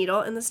yourself with a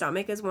needle in the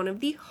stomach is one of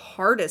the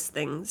hardest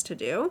things to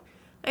do.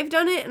 I've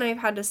done it, and I've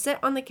had to sit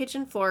on the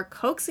kitchen floor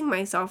coaxing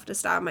myself to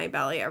stab my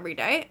belly every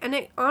day, and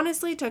it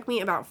honestly took me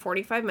about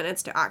 45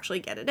 minutes to actually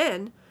get it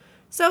in.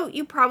 So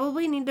you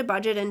probably need to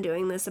budget in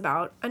doing this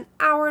about an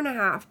hour and a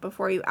half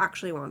before you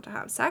actually want to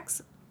have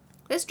sex.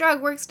 This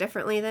drug works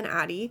differently than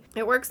Addyi.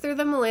 It works through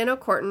the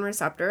melanocortin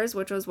receptors,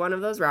 which was one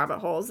of those rabbit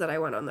holes that I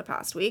went on the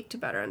past week to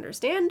better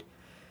understand.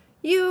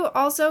 You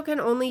also can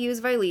only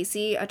use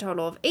Vyleesi a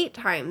total of 8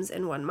 times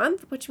in 1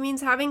 month, which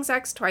means having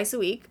sex twice a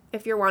week.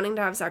 If you're wanting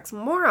to have sex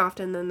more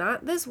often than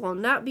that, this will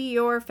not be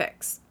your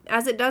fix,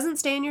 as it doesn't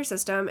stay in your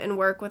system and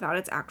work without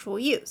its actual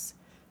use.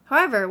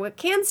 However, what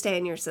can stay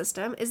in your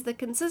system is the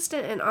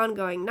consistent and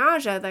ongoing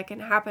nausea that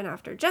can happen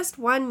after just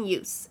one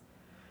use.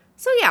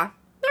 So yeah,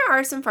 there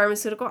are some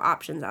pharmaceutical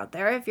options out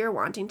there if you're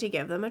wanting to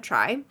give them a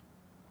try.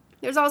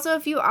 There's also a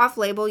few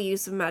off-label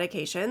use of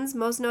medications,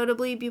 most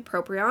notably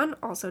bupropion,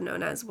 also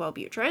known as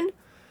Wellbutrin,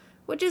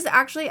 which is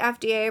actually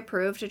FDA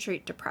approved to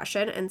treat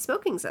depression and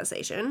smoking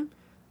cessation,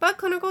 but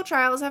clinical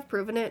trials have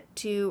proven it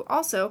to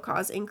also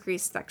cause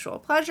increased sexual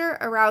pleasure,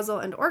 arousal,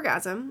 and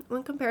orgasm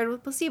when compared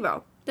with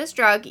placebo. This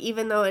drug,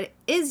 even though it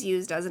is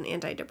used as an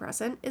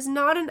antidepressant, is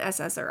not an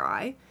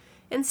SSRI.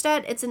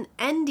 Instead, it's an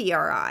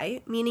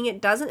NDRI, meaning it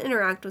doesn't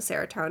interact with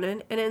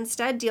serotonin and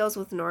instead deals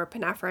with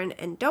norepinephrine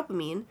and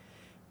dopamine,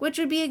 which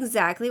would be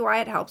exactly why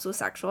it helps with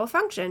sexual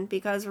function,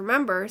 because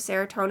remember,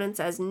 serotonin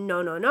says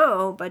no, no,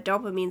 no, but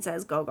dopamine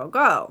says go, go,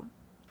 go.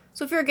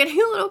 So if you're getting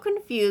a little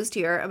confused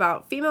here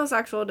about female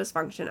sexual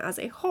dysfunction as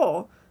a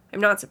whole, I'm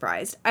not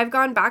surprised. I've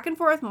gone back and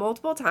forth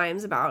multiple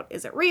times about,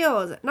 is it real,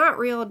 is it not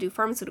real, do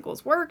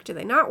pharmaceuticals work, do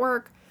they not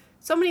work?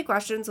 So many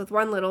questions with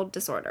one little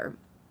disorder.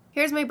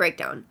 Here's my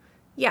breakdown.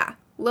 Yeah,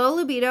 low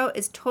libido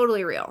is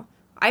totally real.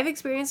 I've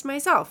experienced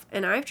myself,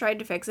 and I've tried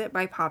to fix it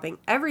by popping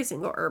every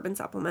single herb and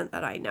supplement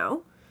that I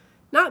know.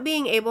 Not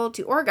being able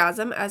to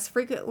orgasm as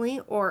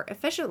frequently or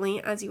efficiently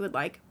as you would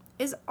like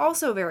is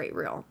also very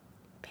real.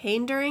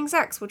 Pain during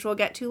sex, which we'll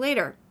get to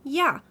later,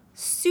 yeah,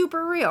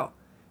 super real.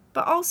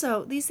 But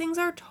also, these things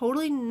are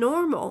totally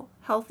normal,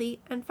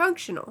 healthy, and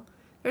functional.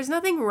 There's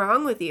nothing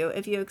wrong with you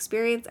if you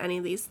experience any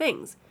of these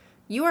things.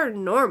 You are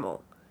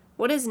normal.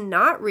 What is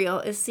not real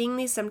is seeing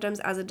these symptoms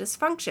as a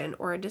dysfunction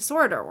or a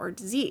disorder or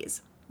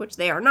disease, which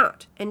they are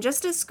not. And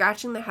just as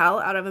scratching the hell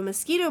out of a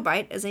mosquito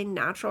bite is a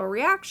natural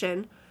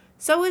reaction,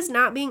 so is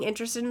not being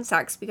interested in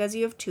sex because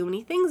you have too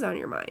many things on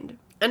your mind.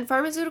 And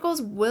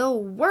pharmaceuticals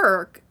will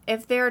work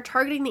if they're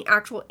targeting the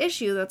actual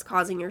issue that's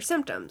causing your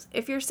symptoms.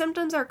 If your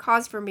symptoms are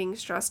caused from being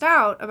stressed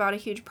out about a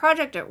huge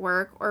project at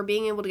work or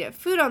being able to get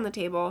food on the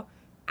table,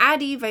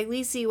 Addy,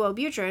 Vyleesi,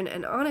 Wellbutrin,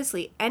 and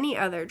honestly any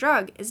other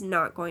drug is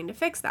not going to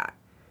fix that.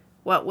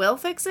 What will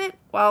fix it?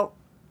 Well,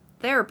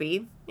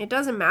 therapy. It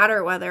doesn't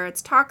matter whether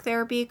it's talk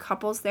therapy,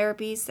 couples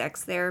therapy,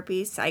 sex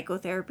therapy,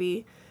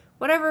 psychotherapy.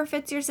 Whatever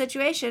fits your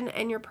situation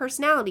and your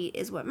personality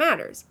is what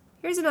matters.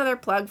 Here's another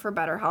plug for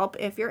BetterHelp.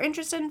 If you're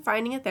interested in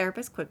finding a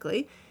therapist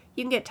quickly,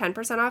 you can get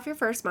 10% off your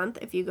first month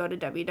if you go to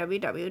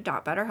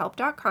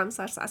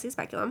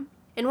www.betterhelp.com/sassyspeculum.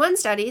 In one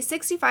study,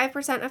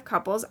 65% of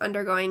couples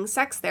undergoing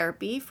sex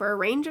therapy for a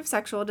range of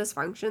sexual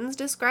dysfunctions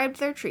described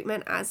their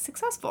treatment as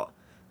successful.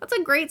 That's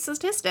a great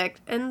statistic,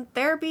 and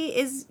therapy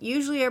is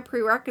usually a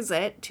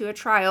prerequisite to a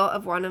trial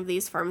of one of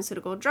these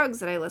pharmaceutical drugs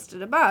that I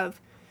listed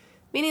above,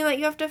 meaning that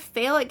you have to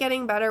fail at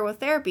getting better with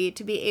therapy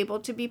to be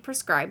able to be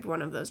prescribed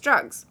one of those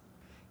drugs.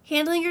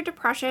 Handling your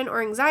depression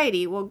or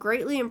anxiety will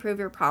greatly improve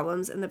your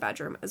problems in the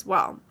bedroom as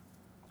well.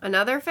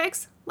 Another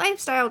fix?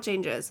 Lifestyle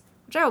changes,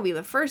 which I will be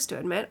the first to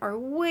admit are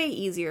way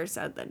easier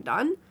said than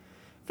done.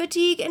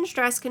 Fatigue and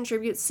stress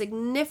contribute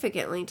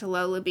significantly to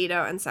low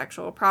libido and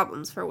sexual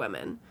problems for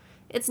women.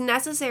 It's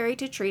necessary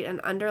to treat an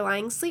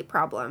underlying sleep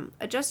problem,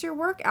 adjust your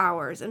work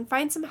hours, and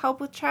find some help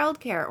with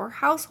childcare or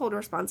household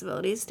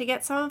responsibilities to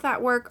get some of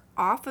that work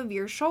off of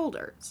your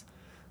shoulders.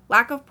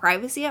 Lack of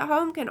privacy at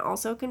home can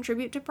also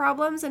contribute to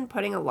problems, and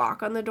putting a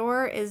lock on the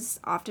door is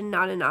often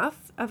not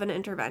enough of an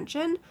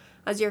intervention,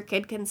 as your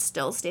kid can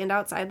still stand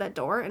outside that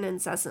door and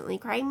incessantly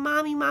cry,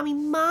 "Mommy, mommy,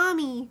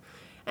 mommy!"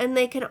 And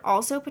they can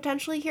also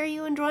potentially hear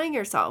you enjoying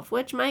yourself,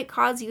 which might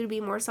cause you to be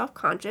more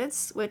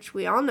self-conscious, which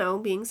we all know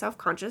being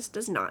self-conscious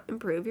does not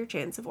improve your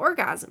chance of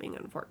orgasming,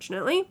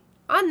 unfortunately.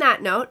 On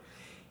that note,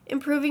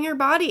 improving your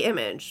body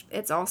image.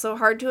 It's also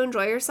hard to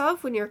enjoy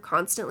yourself when you're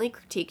constantly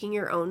critiquing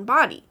your own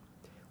body,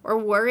 or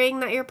worrying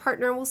that your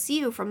partner will see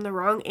you from the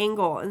wrong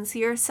angle and see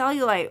your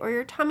cellulite or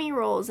your tummy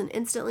rolls and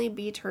instantly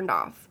be turned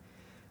off.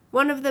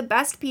 One of the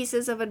best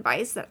pieces of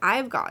advice that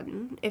I've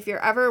gotten, if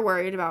you're ever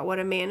worried about what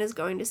a man is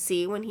going to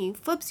see when he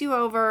flips you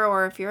over,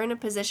 or if you're in a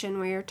position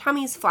where your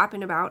tummy's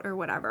flapping about or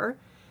whatever,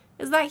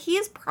 is that he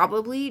is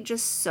probably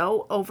just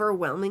so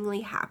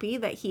overwhelmingly happy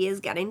that he is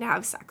getting to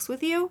have sex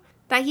with you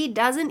that he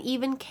doesn't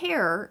even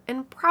care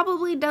and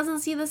probably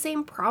doesn't see the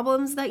same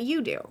problems that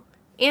you do.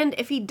 And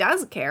if he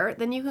does care,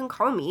 then you can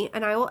call me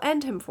and I will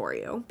end him for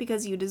you,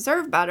 because you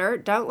deserve better.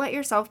 Don't let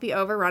yourself be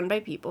overrun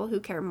by people who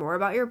care more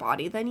about your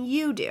body than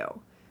you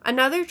do.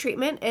 Another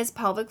treatment is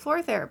pelvic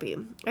floor therapy.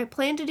 I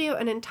plan to do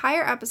an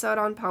entire episode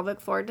on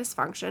pelvic floor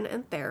dysfunction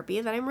and therapy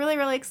that I'm really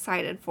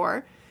excited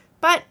for.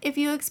 But if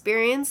you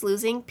experience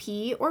losing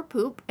pee or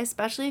poop,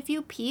 especially if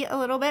you pee a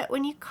little bit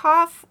when you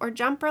cough or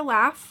jump or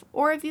laugh,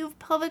 or if you have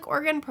pelvic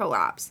organ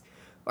prolapse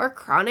or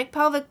chronic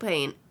pelvic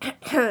pain,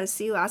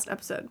 see last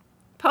episode,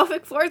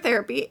 pelvic floor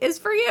therapy is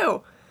for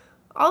you.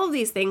 All of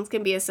these things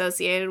can be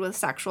associated with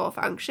sexual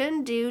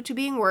function due to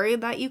being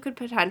worried that you could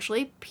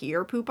potentially pee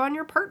or poop on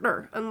your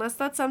partner, unless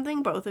that's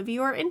something both of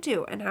you are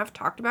into and have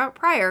talked about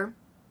prior.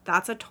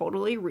 That's a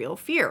totally real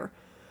fear.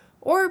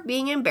 Or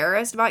being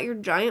embarrassed about your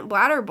giant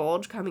bladder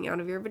bulge coming out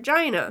of your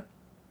vagina.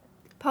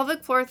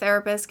 Pelvic floor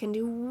therapists can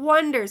do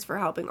wonders for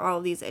helping all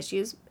of these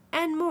issues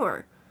and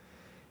more.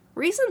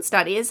 Recent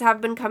studies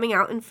have been coming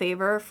out in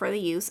favor for the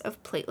use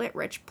of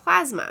platelet-rich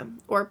plasma,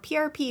 or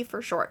PRP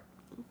for short,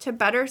 to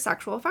better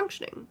sexual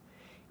functioning.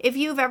 If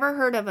you've ever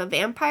heard of a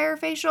vampire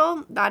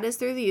facial, that is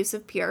through the use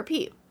of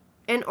PRP.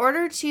 In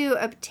order to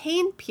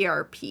obtain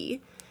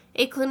PRP,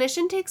 a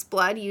clinician takes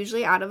blood,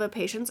 usually out of a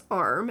patient's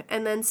arm,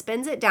 and then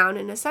spins it down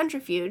in a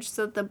centrifuge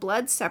so that the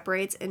blood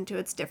separates into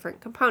its different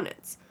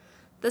components.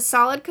 The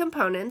solid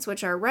components,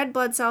 which are red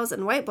blood cells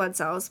and white blood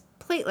cells,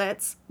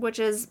 platelets, which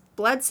is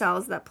blood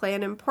cells that play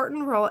an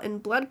important role in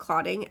blood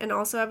clotting and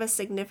also have a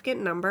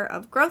significant number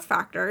of growth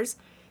factors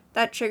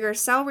that trigger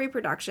cell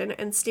reproduction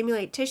and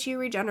stimulate tissue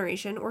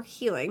regeneration or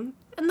healing.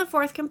 And the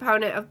fourth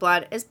component of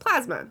blood is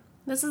plasma.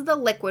 This is the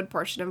liquid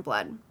portion of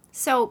blood.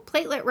 So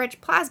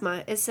platelet-rich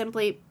plasma is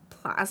simply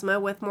plasma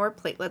with more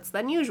platelets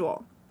than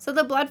usual. So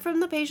the blood from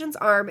the patient's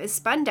arm is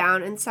spun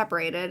down and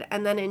separated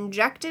and then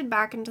injected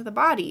back into the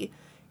body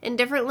in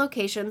different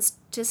locations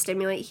to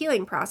stimulate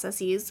healing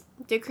processes,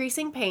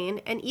 decreasing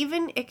pain, and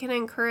even it can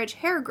encourage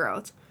hair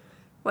growth.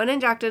 When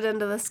injected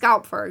into the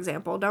scalp, for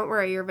example, don't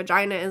worry, your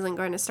vagina isn't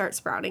going to start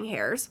sprouting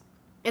hairs.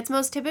 It's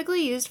most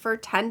typically used for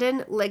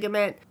tendon,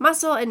 ligament,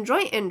 muscle, and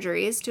joint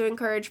injuries to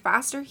encourage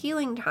faster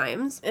healing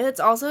times. It's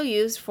also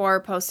used for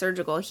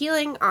post-surgical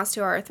healing,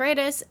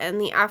 osteoarthritis, and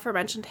the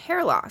aforementioned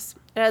hair loss.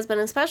 It has been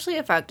especially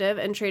effective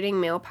in treating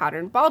male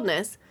pattern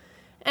baldness,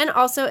 and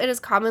also it is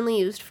commonly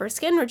used for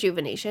skin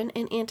rejuvenation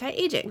and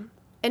anti-aging.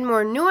 In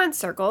more nuanced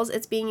circles,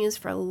 it's being used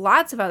for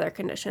lots of other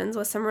conditions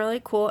with some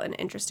really cool and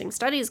interesting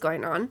studies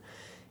going on,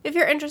 if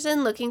you're interested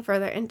in looking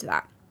further into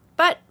that.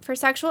 But for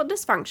sexual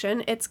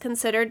dysfunction, it's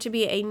considered to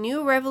be a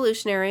new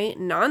revolutionary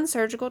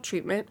non-surgical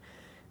treatment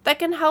that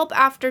can help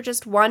after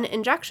just one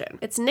injection.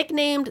 It's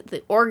nicknamed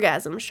the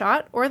orgasm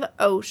shot or the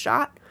O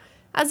shot,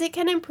 as it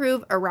can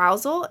improve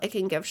arousal, it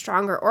can give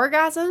stronger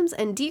orgasms,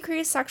 and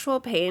decrease sexual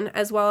pain,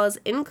 as well as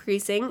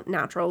increasing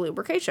natural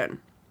lubrication.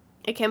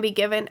 It can be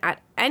given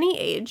at any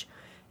age.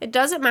 It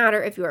doesn't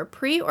matter if you are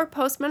pre- or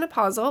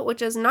postmenopausal,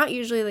 which is not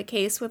usually the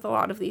case with a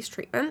lot of these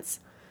treatments.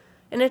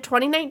 In a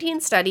 2019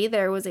 study,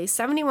 there was a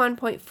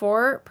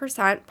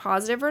 71.4%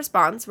 positive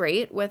response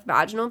rate with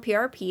vaginal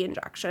PRP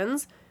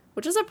injections,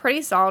 which is a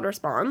pretty solid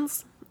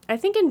response. I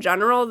think in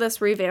general, this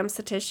revamps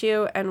the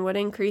tissue and would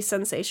increase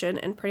sensation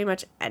in pretty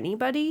much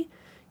anybody.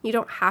 You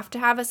don't have to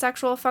have a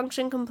sexual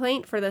function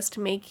complaint for this to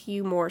make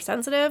you more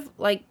sensitive.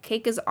 Like,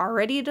 cake is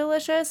already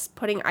delicious.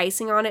 Putting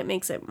icing on it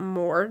makes it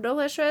more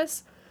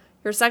delicious.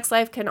 Your sex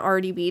life can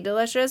already be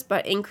delicious,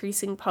 but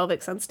increasing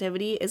pelvic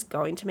sensitivity is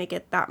going to make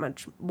it that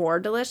much more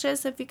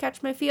delicious, if you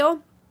catch my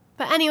feel.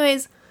 But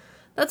anyways,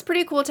 that's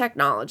pretty cool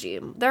technology.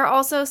 There are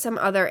also some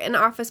other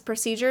in-office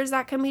procedures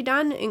that can be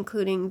done,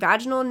 including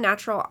vaginal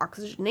natural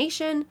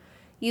oxygenation,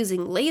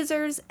 using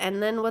lasers,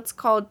 and then what's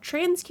called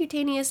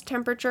transcutaneous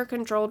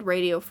temperature-controlled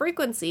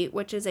radiofrequency,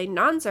 which is a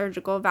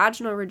non-surgical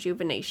vaginal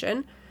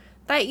rejuvenation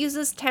that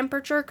uses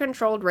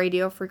temperature-controlled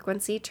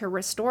radiofrequency to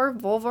restore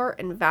vulvar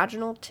and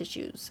vaginal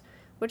tissues.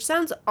 Which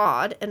sounds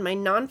odd, and my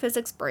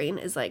non-physics brain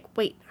is like,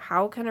 wait,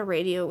 how can a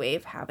radio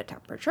wave have a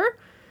temperature?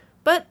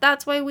 But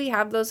that's why we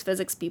have those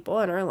physics people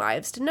in our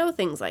lives to know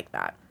things like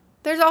that.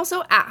 There's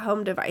also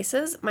at-home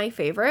devices, my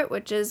favorite,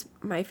 which is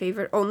my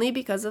favorite only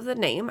because of the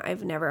name,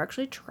 I've never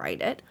actually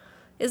tried it,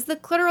 is the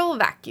clitoral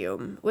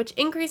vacuum, which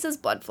increases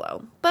blood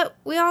flow. But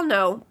we all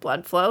know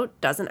blood flow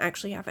doesn't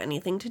actually have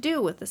anything to do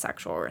with the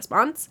sexual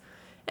response.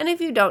 And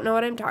if you don't know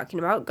what I'm talking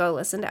about, go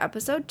listen to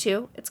episode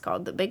 2. It's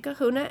called The Big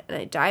Kahuna, and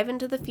I dive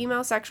into the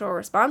female sexual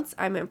response.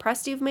 I'm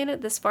impressed you've made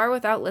it this far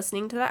without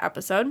listening to that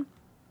episode.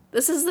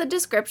 This is the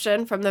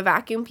description from the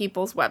Vacuum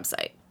People's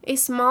website. A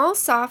small,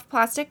 soft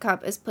plastic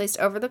cup is placed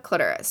over the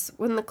clitoris.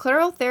 When the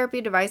clitoral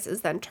therapy device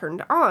is then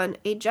turned on,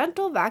 a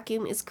gentle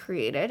vacuum is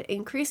created,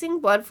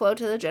 increasing blood flow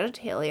to the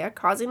genitalia,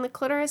 causing the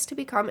clitoris to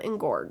become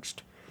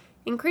engorged.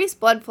 Increased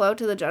blood flow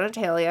to the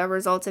genitalia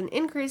results in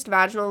increased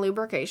vaginal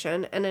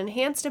lubrication and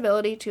enhanced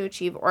ability to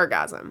achieve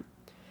orgasm.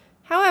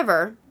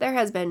 However, there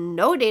has been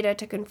no data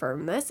to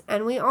confirm this,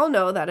 and we all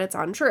know that it's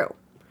untrue.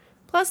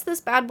 Plus,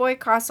 this bad boy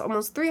costs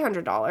almost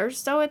 $300,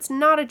 so it's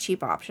not a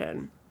cheap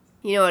option.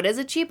 You know what is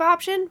a cheap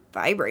option?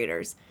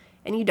 Vibrators.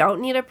 And you don't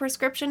need a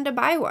prescription to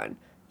buy one.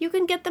 You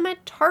can get them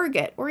at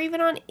Target or even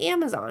on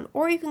Amazon,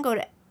 or you can go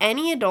to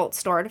any adult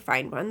store to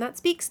find one that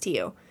speaks to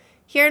you.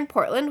 Here in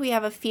Portland, we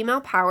have a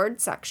female-powered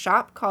sex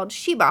shop called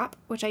Shebop,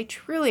 which I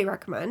truly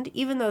recommend.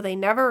 Even though they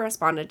never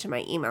responded to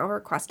my email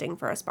requesting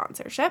for a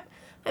sponsorship,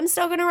 I'm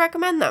still going to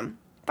recommend them.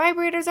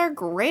 Vibrators are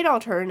great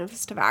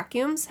alternatives to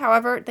vacuums,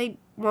 however, they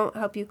won't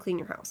help you clean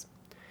your house.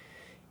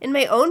 In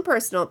my own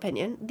personal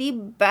opinion, the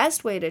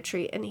best way to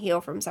treat and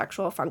heal from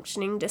sexual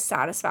functioning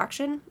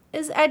dissatisfaction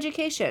is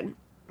education,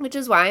 which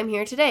is why I'm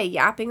here today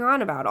yapping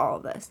on about all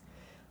of this.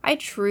 I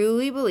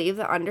truly believe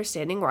that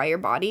understanding why your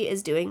body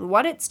is doing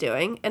what it's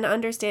doing and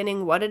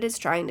understanding what it is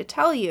trying to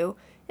tell you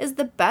is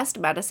the best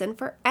medicine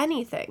for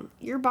anything.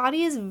 Your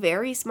body is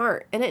very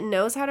smart and it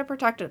knows how to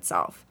protect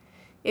itself.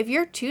 If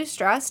you're too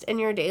stressed in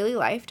your daily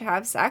life to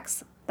have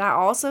sex, that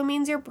also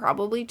means you're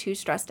probably too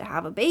stressed to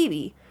have a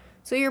baby.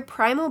 So your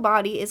primal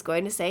body is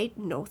going to say,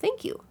 no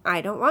thank you,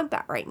 I don't want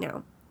that right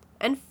now.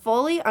 And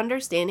fully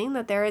understanding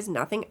that there is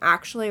nothing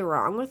actually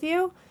wrong with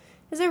you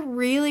is a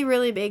really,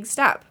 really big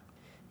step.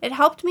 It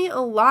helped me a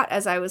lot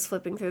as I was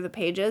flipping through the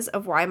pages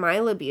of why my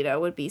libido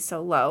would be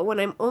so low when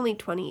I'm only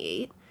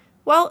 28.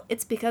 Well,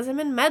 it's because I'm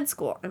in med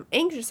school. I'm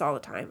anxious all the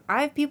time.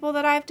 I have people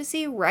that I have to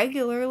see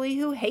regularly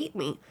who hate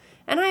me,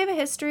 and I have a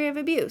history of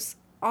abuse.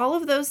 All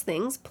of those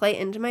things play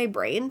into my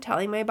brain,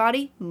 telling my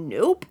body,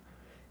 nope.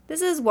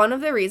 This is one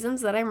of the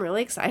reasons that I'm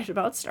really excited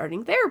about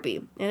starting therapy,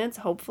 and it's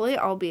hopefully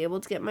I'll be able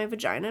to get my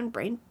vagina and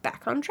brain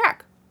back on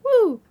track.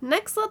 Woo!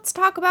 Next, let's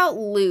talk about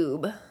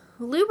lube.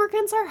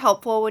 Lubricants are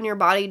helpful when your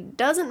body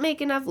doesn't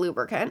make enough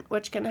lubricant,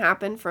 which can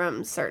happen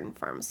from certain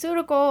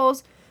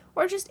pharmaceuticals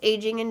or just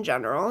aging in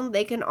general.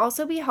 They can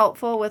also be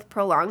helpful with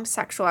prolonged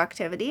sexual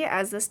activity,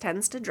 as this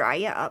tends to dry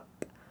you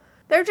up.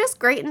 They're just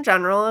great in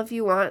general if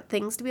you want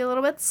things to be a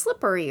little bit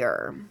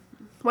slipperier.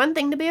 One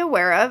thing to be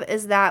aware of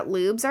is that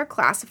lubes are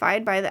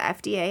classified by the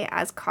FDA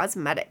as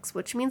cosmetics,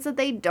 which means that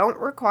they don't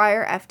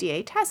require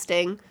FDA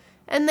testing,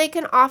 and they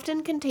can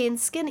often contain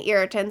skin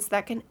irritants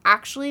that can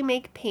actually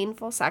make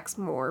painful sex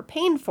more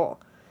painful,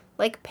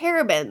 like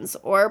parabens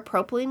or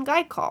propylene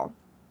glycol.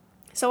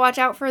 So watch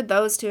out for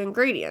those two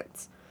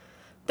ingredients.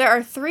 There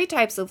are 3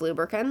 types of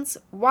lubricants: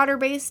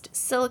 water-based,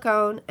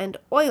 silicone, and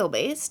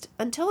oil-based.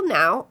 Until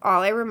now,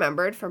 all I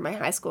remembered from my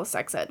high school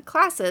sex ed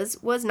classes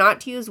was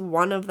not to use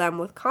one of them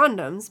with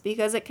condoms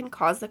because it can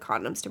cause the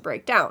condoms to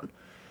break down.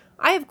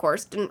 I, of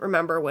course, didn't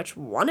remember which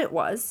one it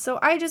was, so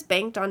I just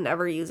banked on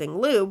never using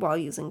lube while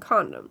using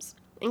condoms.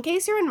 In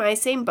case you're in my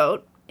same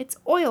boat, it's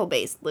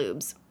oil-based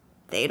lubes.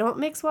 They don't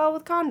mix well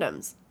with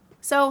condoms.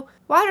 So,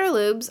 water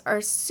lubes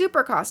are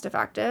super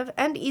cost-effective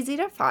and easy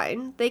to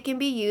find. They can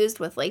be used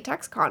with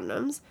latex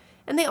condoms,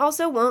 and they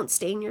also won't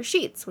stain your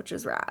sheets, which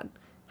is rad.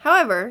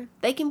 However,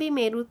 they can be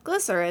made with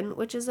glycerin,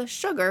 which is a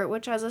sugar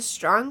which has a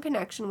strong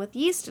connection with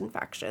yeast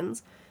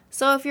infections.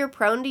 So if you're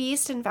prone to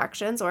yeast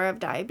infections or have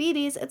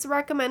diabetes, it's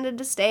recommended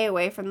to stay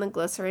away from the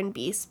glycerin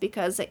beast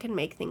because it can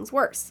make things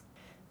worse.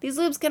 These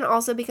lubes can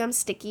also become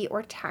sticky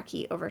or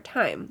tacky over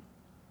time.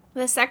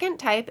 The second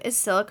type is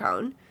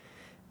silicone.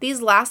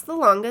 These last the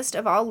longest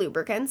of all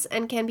lubricants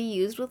and can be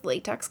used with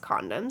latex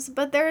condoms,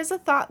 but there is a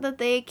thought that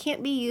they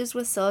can't be used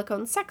with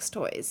silicone sex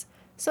toys.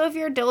 So if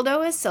your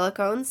dildo is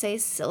silicone, say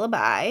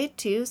silla-bye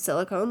to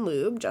silicone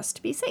lube just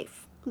to be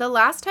safe. The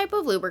last type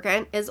of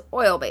lubricant is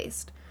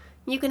oil-based.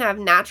 You can have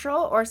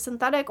natural or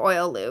synthetic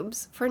oil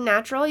lubes. For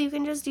natural, you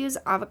can just use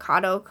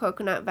avocado,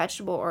 coconut,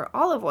 vegetable, or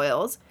olive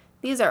oils.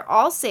 These are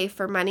all safe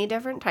for many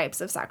different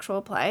types of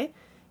sexual play.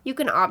 You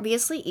can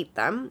obviously eat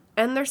them,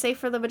 and they're safe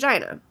for the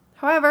vagina.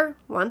 However,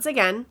 once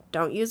again,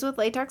 don't use with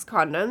latex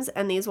condoms,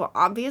 and these will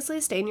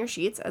obviously stain your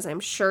sheets, as I'm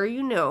sure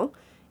you know.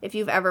 If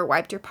you've ever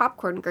wiped your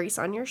popcorn grease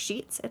on your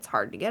sheets, it's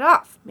hard to get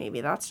off.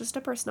 Maybe that's just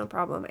a personal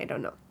problem, I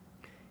don't know.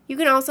 You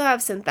can also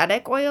have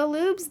synthetic oil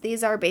lubes.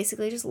 These are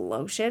basically just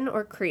lotion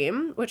or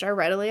cream, which are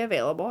readily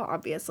available,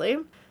 obviously.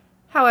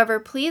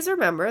 However, please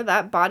remember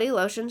that body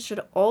lotions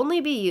should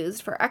only be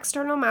used for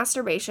external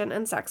masturbation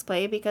and sex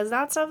play because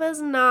that stuff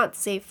is not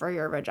safe for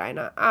your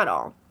vagina at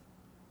all.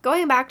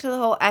 Going back to the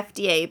whole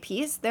FDA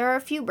piece, there are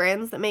a few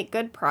brands that make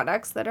good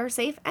products that are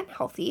safe and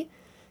healthy.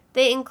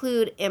 They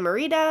include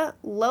Amarita,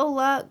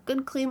 Lola,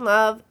 Good Clean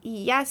Love,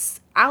 Yes,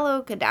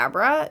 Aloe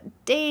Cadabra,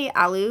 Day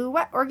Alu,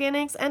 Wet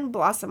Organics, and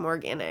Blossom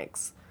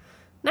Organics.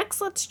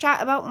 Next, let's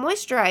chat about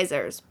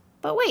moisturizers.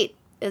 But wait,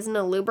 isn't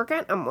a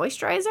lubricant a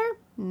moisturizer?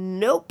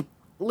 Nope.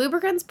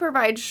 Lubricants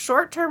provide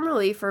short-term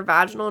relief for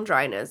vaginal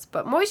dryness,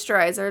 but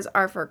moisturizers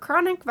are for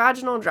chronic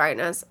vaginal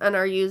dryness and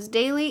are used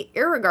daily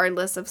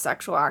irregardless of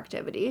sexual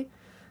activity.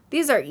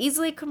 These are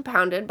easily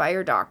compounded by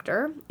your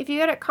doctor. If you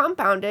get it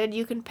compounded,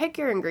 you can pick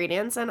your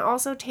ingredients and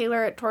also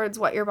tailor it towards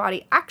what your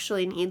body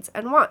actually needs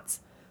and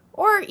wants.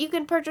 Or you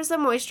can purchase a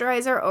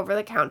moisturizer over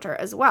the counter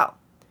as well.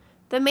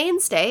 The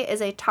mainstay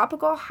is a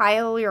topical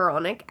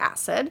hyaluronic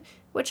acid,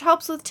 which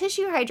helps with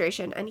tissue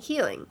hydration and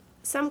healing.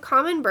 Some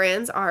common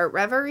brands are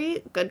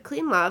Reverie, Good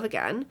Clean Love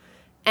again,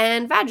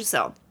 and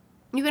Vagisil.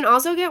 You can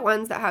also get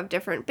ones that have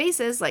different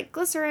bases like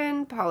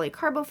glycerin,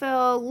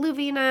 polycarbophil,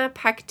 Luvina,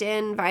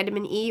 pectin,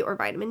 vitamin E, or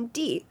vitamin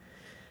D.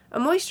 A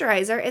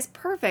moisturizer is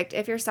perfect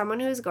if you're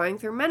someone who's going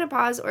through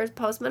menopause or is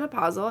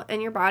postmenopausal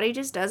and your body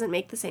just doesn't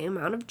make the same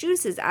amount of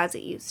juices as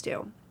it used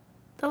to.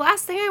 The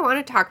last thing I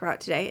want to talk about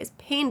today is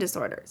pain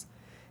disorders.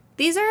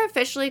 These are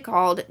officially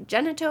called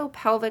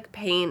genitopelvic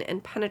pain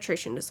and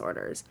penetration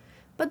disorders,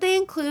 but they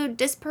include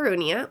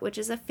dyspareunia, which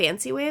is a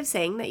fancy way of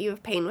saying that you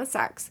have pain with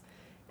sex,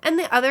 and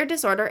the other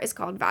disorder is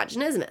called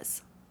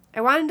vaginismus. I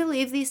wanted to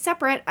leave these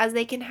separate as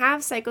they can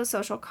have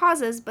psychosocial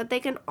causes, but they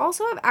can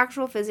also have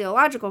actual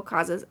physiological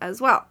causes as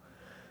well.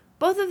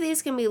 Both of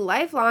these can be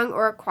lifelong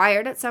or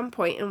acquired at some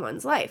point in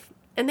one's life,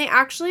 and they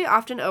actually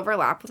often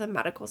overlap with a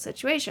medical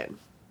situation.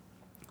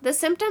 The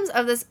symptoms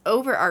of this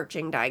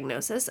overarching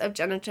diagnosis of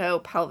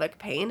genitopelvic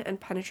pain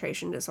and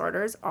penetration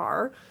disorders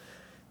are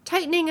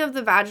tightening of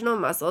the vaginal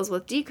muscles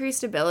with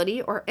decreased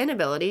ability or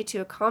inability to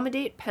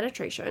accommodate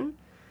penetration,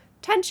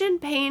 tension,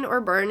 pain, or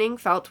burning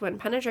felt when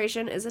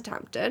penetration is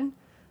attempted,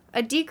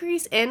 a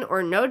decrease in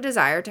or no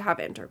desire to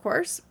have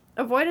intercourse,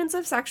 avoidance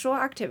of sexual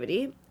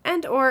activity,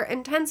 and or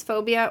intense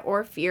phobia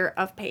or fear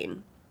of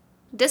pain.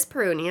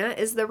 Dyspareunia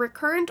is the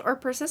recurrent or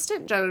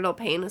persistent genital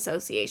pain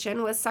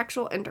association with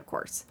sexual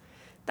intercourse.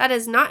 That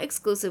is not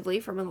exclusively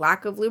from a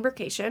lack of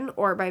lubrication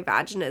or by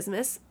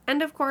vaginismus,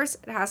 and of course,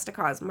 it has to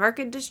cause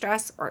marked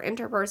distress or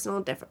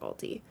interpersonal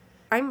difficulty.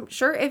 I'm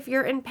sure if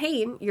you're in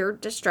pain, you're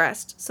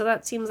distressed, so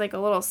that seems like a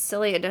little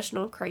silly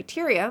additional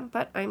criteria,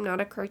 but I'm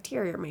not a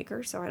criteria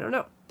maker, so I don't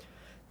know.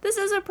 This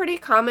is a pretty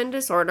common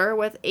disorder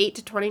with 8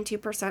 to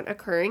 22%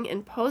 occurring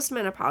in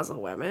postmenopausal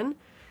women.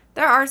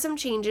 There are some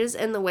changes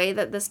in the way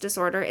that this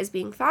disorder is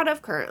being thought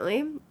of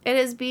currently. It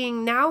is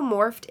being now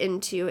morphed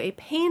into a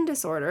pain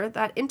disorder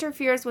that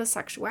interferes with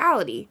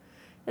sexuality,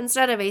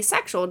 instead of a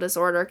sexual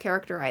disorder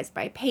characterized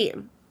by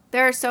pain.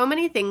 There are so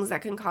many things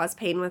that can cause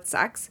pain with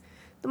sex.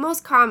 The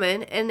most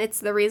common, and it's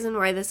the reason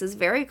why this is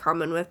very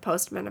common with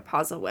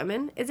postmenopausal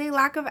women, is a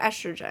lack of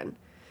estrogen.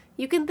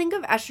 You can think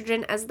of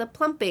estrogen as the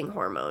plumping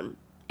hormone.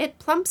 It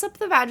plumps up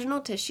the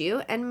vaginal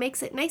tissue and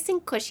makes it nice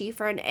and cushy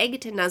for an egg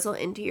to nuzzle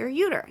into your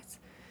uterus.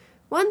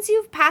 Once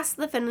you've passed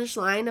the finish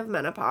line of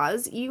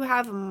menopause, you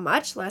have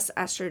much less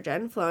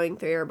estrogen flowing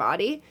through your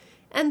body,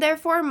 and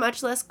therefore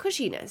much less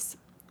cushiness.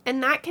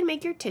 And that can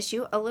make your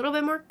tissue a little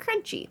bit more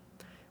crunchy,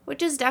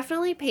 which is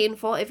definitely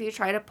painful if you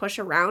try to push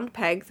a round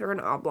peg through an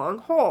oblong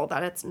hole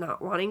that it's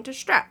not wanting to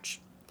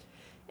stretch.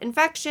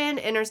 Infection,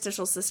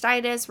 interstitial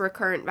cystitis,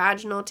 recurrent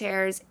vaginal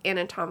tears,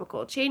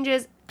 anatomical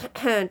changes,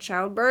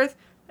 childbirth,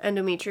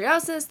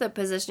 endometriosis, the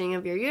positioning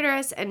of your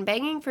uterus, and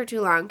banging for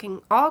too long can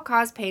all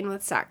cause pain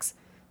with sex.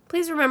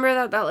 Please remember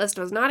that that list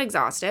was not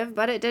exhaustive,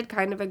 but it did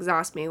kind of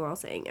exhaust me while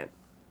saying it.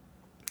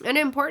 An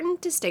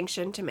important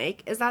distinction to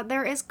make is that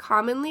there is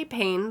commonly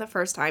pain the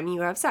first time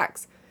you have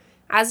sex.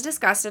 As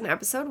discussed in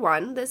episode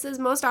 1, this is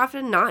most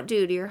often not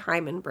due to your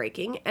hymen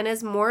breaking and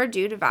is more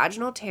due to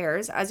vaginal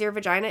tears as your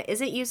vagina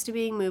isn't used to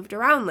being moved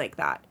around like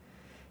that.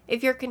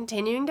 If you're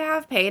continuing to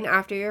have pain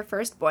after your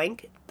first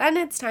boink, then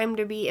it's time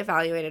to be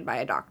evaluated by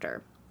a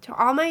doctor. To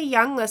all my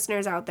young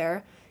listeners out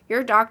there,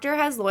 your doctor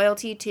has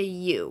loyalty to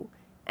you,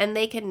 and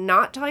they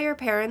cannot tell your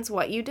parents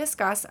what you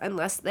discuss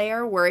unless they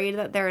are worried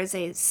that there is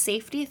a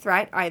safety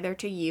threat either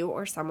to you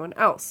or someone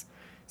else.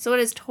 So it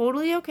is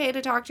totally okay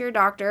to talk to your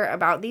doctor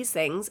about these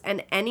things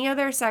and any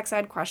other sex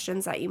ed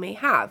questions that you may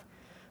have.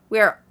 We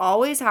are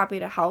always happy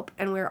to help,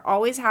 and we are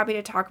always happy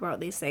to talk about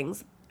these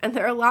things, and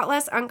they're a lot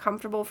less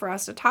uncomfortable for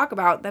us to talk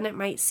about than it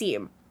might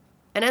seem.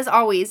 And as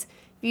always,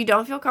 if you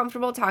don't feel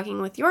comfortable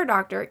talking with your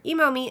doctor,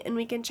 email me and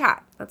we can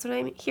chat. That's what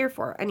I'm here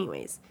for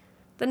anyways.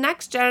 The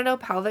next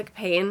genitopelvic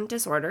pain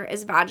disorder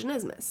is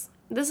vaginismus.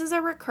 This is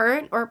a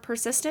recurrent or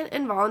persistent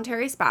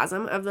involuntary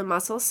spasm of the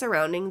muscles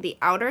surrounding the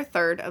outer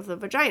third of the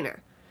vagina.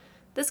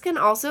 This can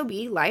also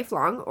be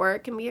lifelong or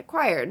it can be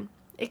acquired.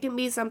 It can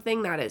be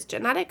something that is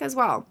genetic as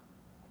well.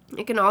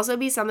 It can also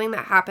be something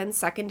that happens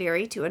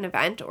secondary to an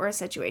event or a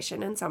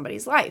situation in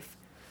somebody's life.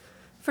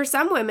 For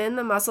some women,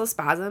 the muscle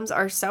spasms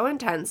are so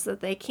intense that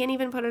they can't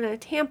even put in a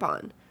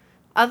tampon.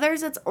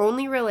 Others, it's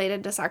only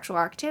related to sexual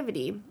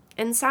activity,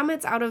 and some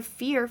it's out of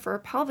fear for a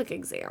pelvic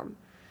exam.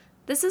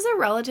 This is a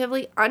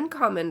relatively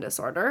uncommon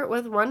disorder,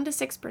 with 1 to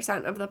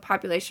 6% of the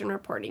population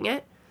reporting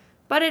it,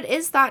 but it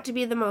is thought to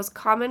be the most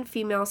common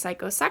female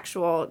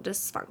psychosexual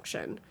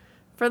dysfunction.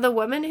 For the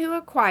women who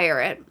acquire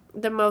it,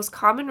 the most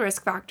common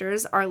risk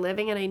factors are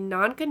living in a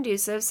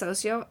non-conducive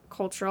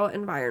socio-cultural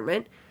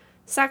environment,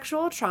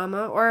 sexual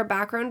trauma, or a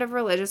background of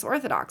religious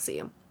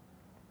orthodoxy.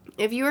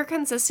 If you are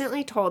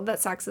consistently told that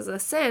sex is a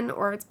sin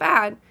or it's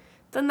bad,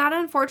 then that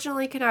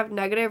unfortunately can have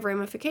negative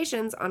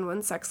ramifications on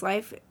one's sex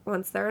life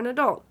once they're an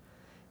adult.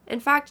 In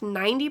fact,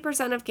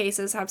 90% of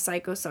cases have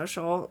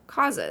psychosocial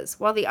causes,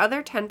 while the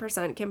other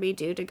 10% can be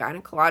due to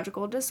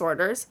gynecological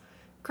disorders,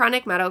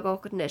 chronic medical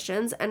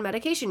conditions, and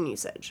medication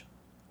usage.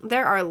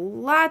 There are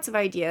lots of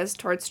ideas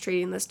towards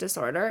treating this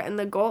disorder, and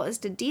the goal is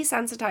to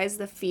desensitize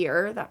the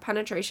fear that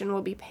penetration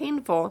will be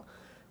painful,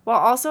 while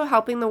also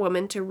helping the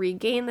woman to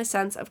regain the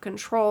sense of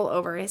control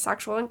over a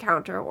sexual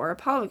encounter or a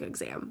pelvic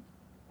exam.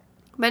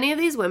 Many of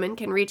these women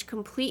can reach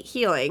complete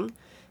healing,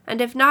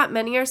 and if not,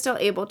 many are still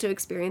able to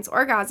experience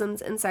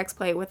orgasms and sex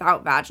play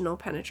without vaginal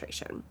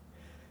penetration.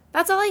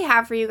 That's all I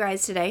have for you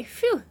guys today.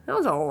 Phew, that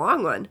was a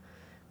long one.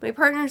 My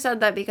partner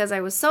said that because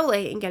I was so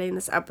late in getting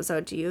this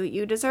episode to you,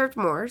 you deserved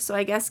more, so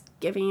I guess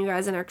giving you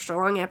guys an extra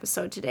long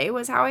episode today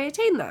was how I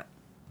attained that.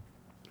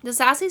 The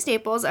sassy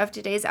staples of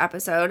today's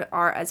episode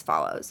are as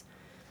follows.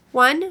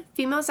 1.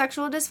 Female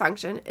sexual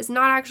dysfunction is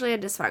not actually a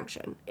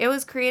dysfunction. It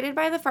was created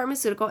by the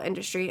pharmaceutical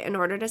industry in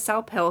order to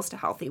sell pills to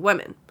healthy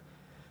women.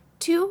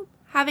 2.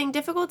 Having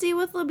difficulty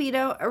with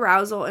libido,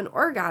 arousal, and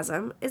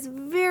orgasm is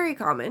very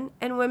common,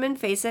 and women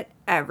face it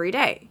every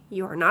day.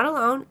 You are not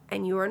alone,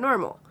 and you are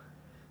normal.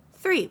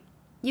 3.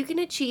 You can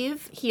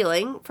achieve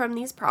healing from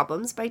these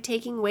problems by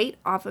taking weight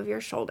off of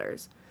your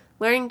shoulders,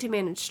 learning to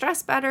manage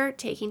stress better,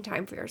 taking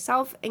time for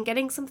yourself, and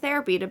getting some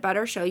therapy to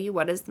better show you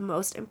what is the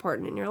most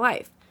important in your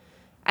life.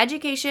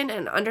 Education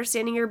and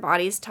understanding your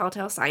body's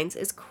telltale signs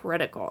is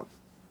critical.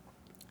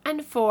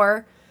 And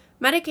 4,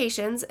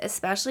 medications,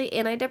 especially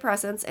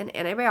antidepressants and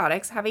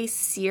antibiotics, have a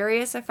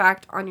serious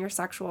effect on your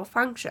sexual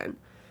function.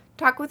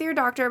 Talk with your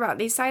doctor about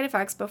these side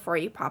effects before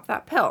you pop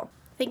that pill.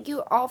 Thank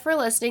you all for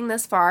listening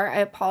this far. I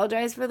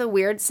apologize for the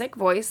weird sick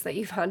voice that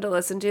you've had to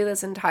listen to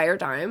this entire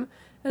time,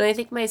 and I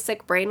think my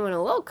sick brain went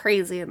a little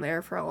crazy in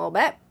there for a little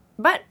bit.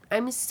 But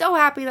I'm so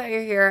happy that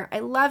you're here. I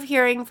love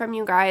hearing from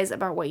you guys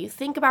about what you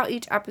think about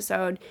each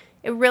episode.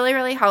 It really,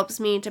 really helps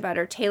me to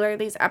better tailor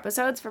these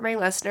episodes for my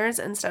listeners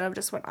instead of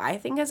just what I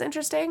think is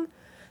interesting.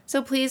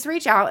 So please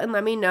reach out and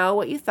let me know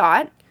what you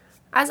thought.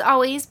 As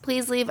always,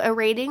 please leave a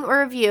rating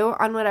or review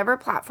on whatever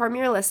platform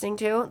you're listening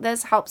to.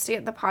 This helps to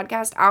get the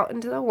podcast out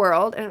into the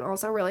world, and it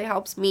also really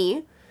helps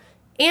me.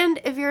 And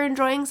if you're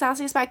enjoying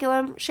Sassy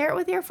Speculum, share it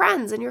with your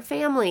friends and your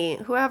family,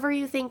 whoever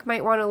you think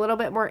might want a little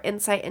bit more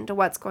insight into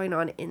what's going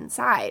on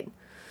inside.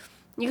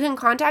 You can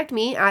contact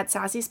me at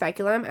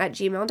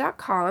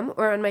sassyspeculum@gmail.com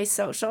or on my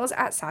socials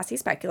at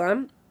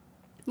sassyspeculum.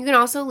 You can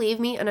also leave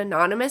me an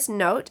anonymous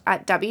note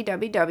at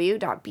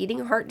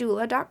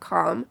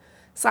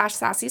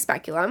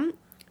www.beatingheartdoula.com/sassyspeculum.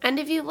 And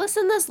if you've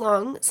listened this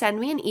long, send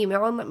me an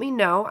email and let me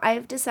know.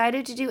 I've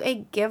decided to do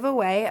a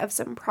giveaway of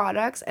some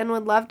products and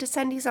would love to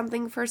send you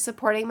something for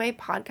supporting my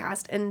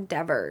podcast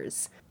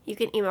endeavors. You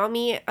can email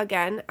me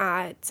again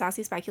at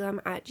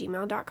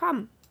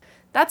sassyspeculum@gmail.com.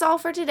 That's all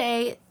for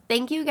today.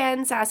 Thank you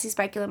again, Sassy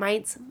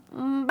Speculamites.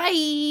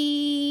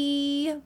 Bye!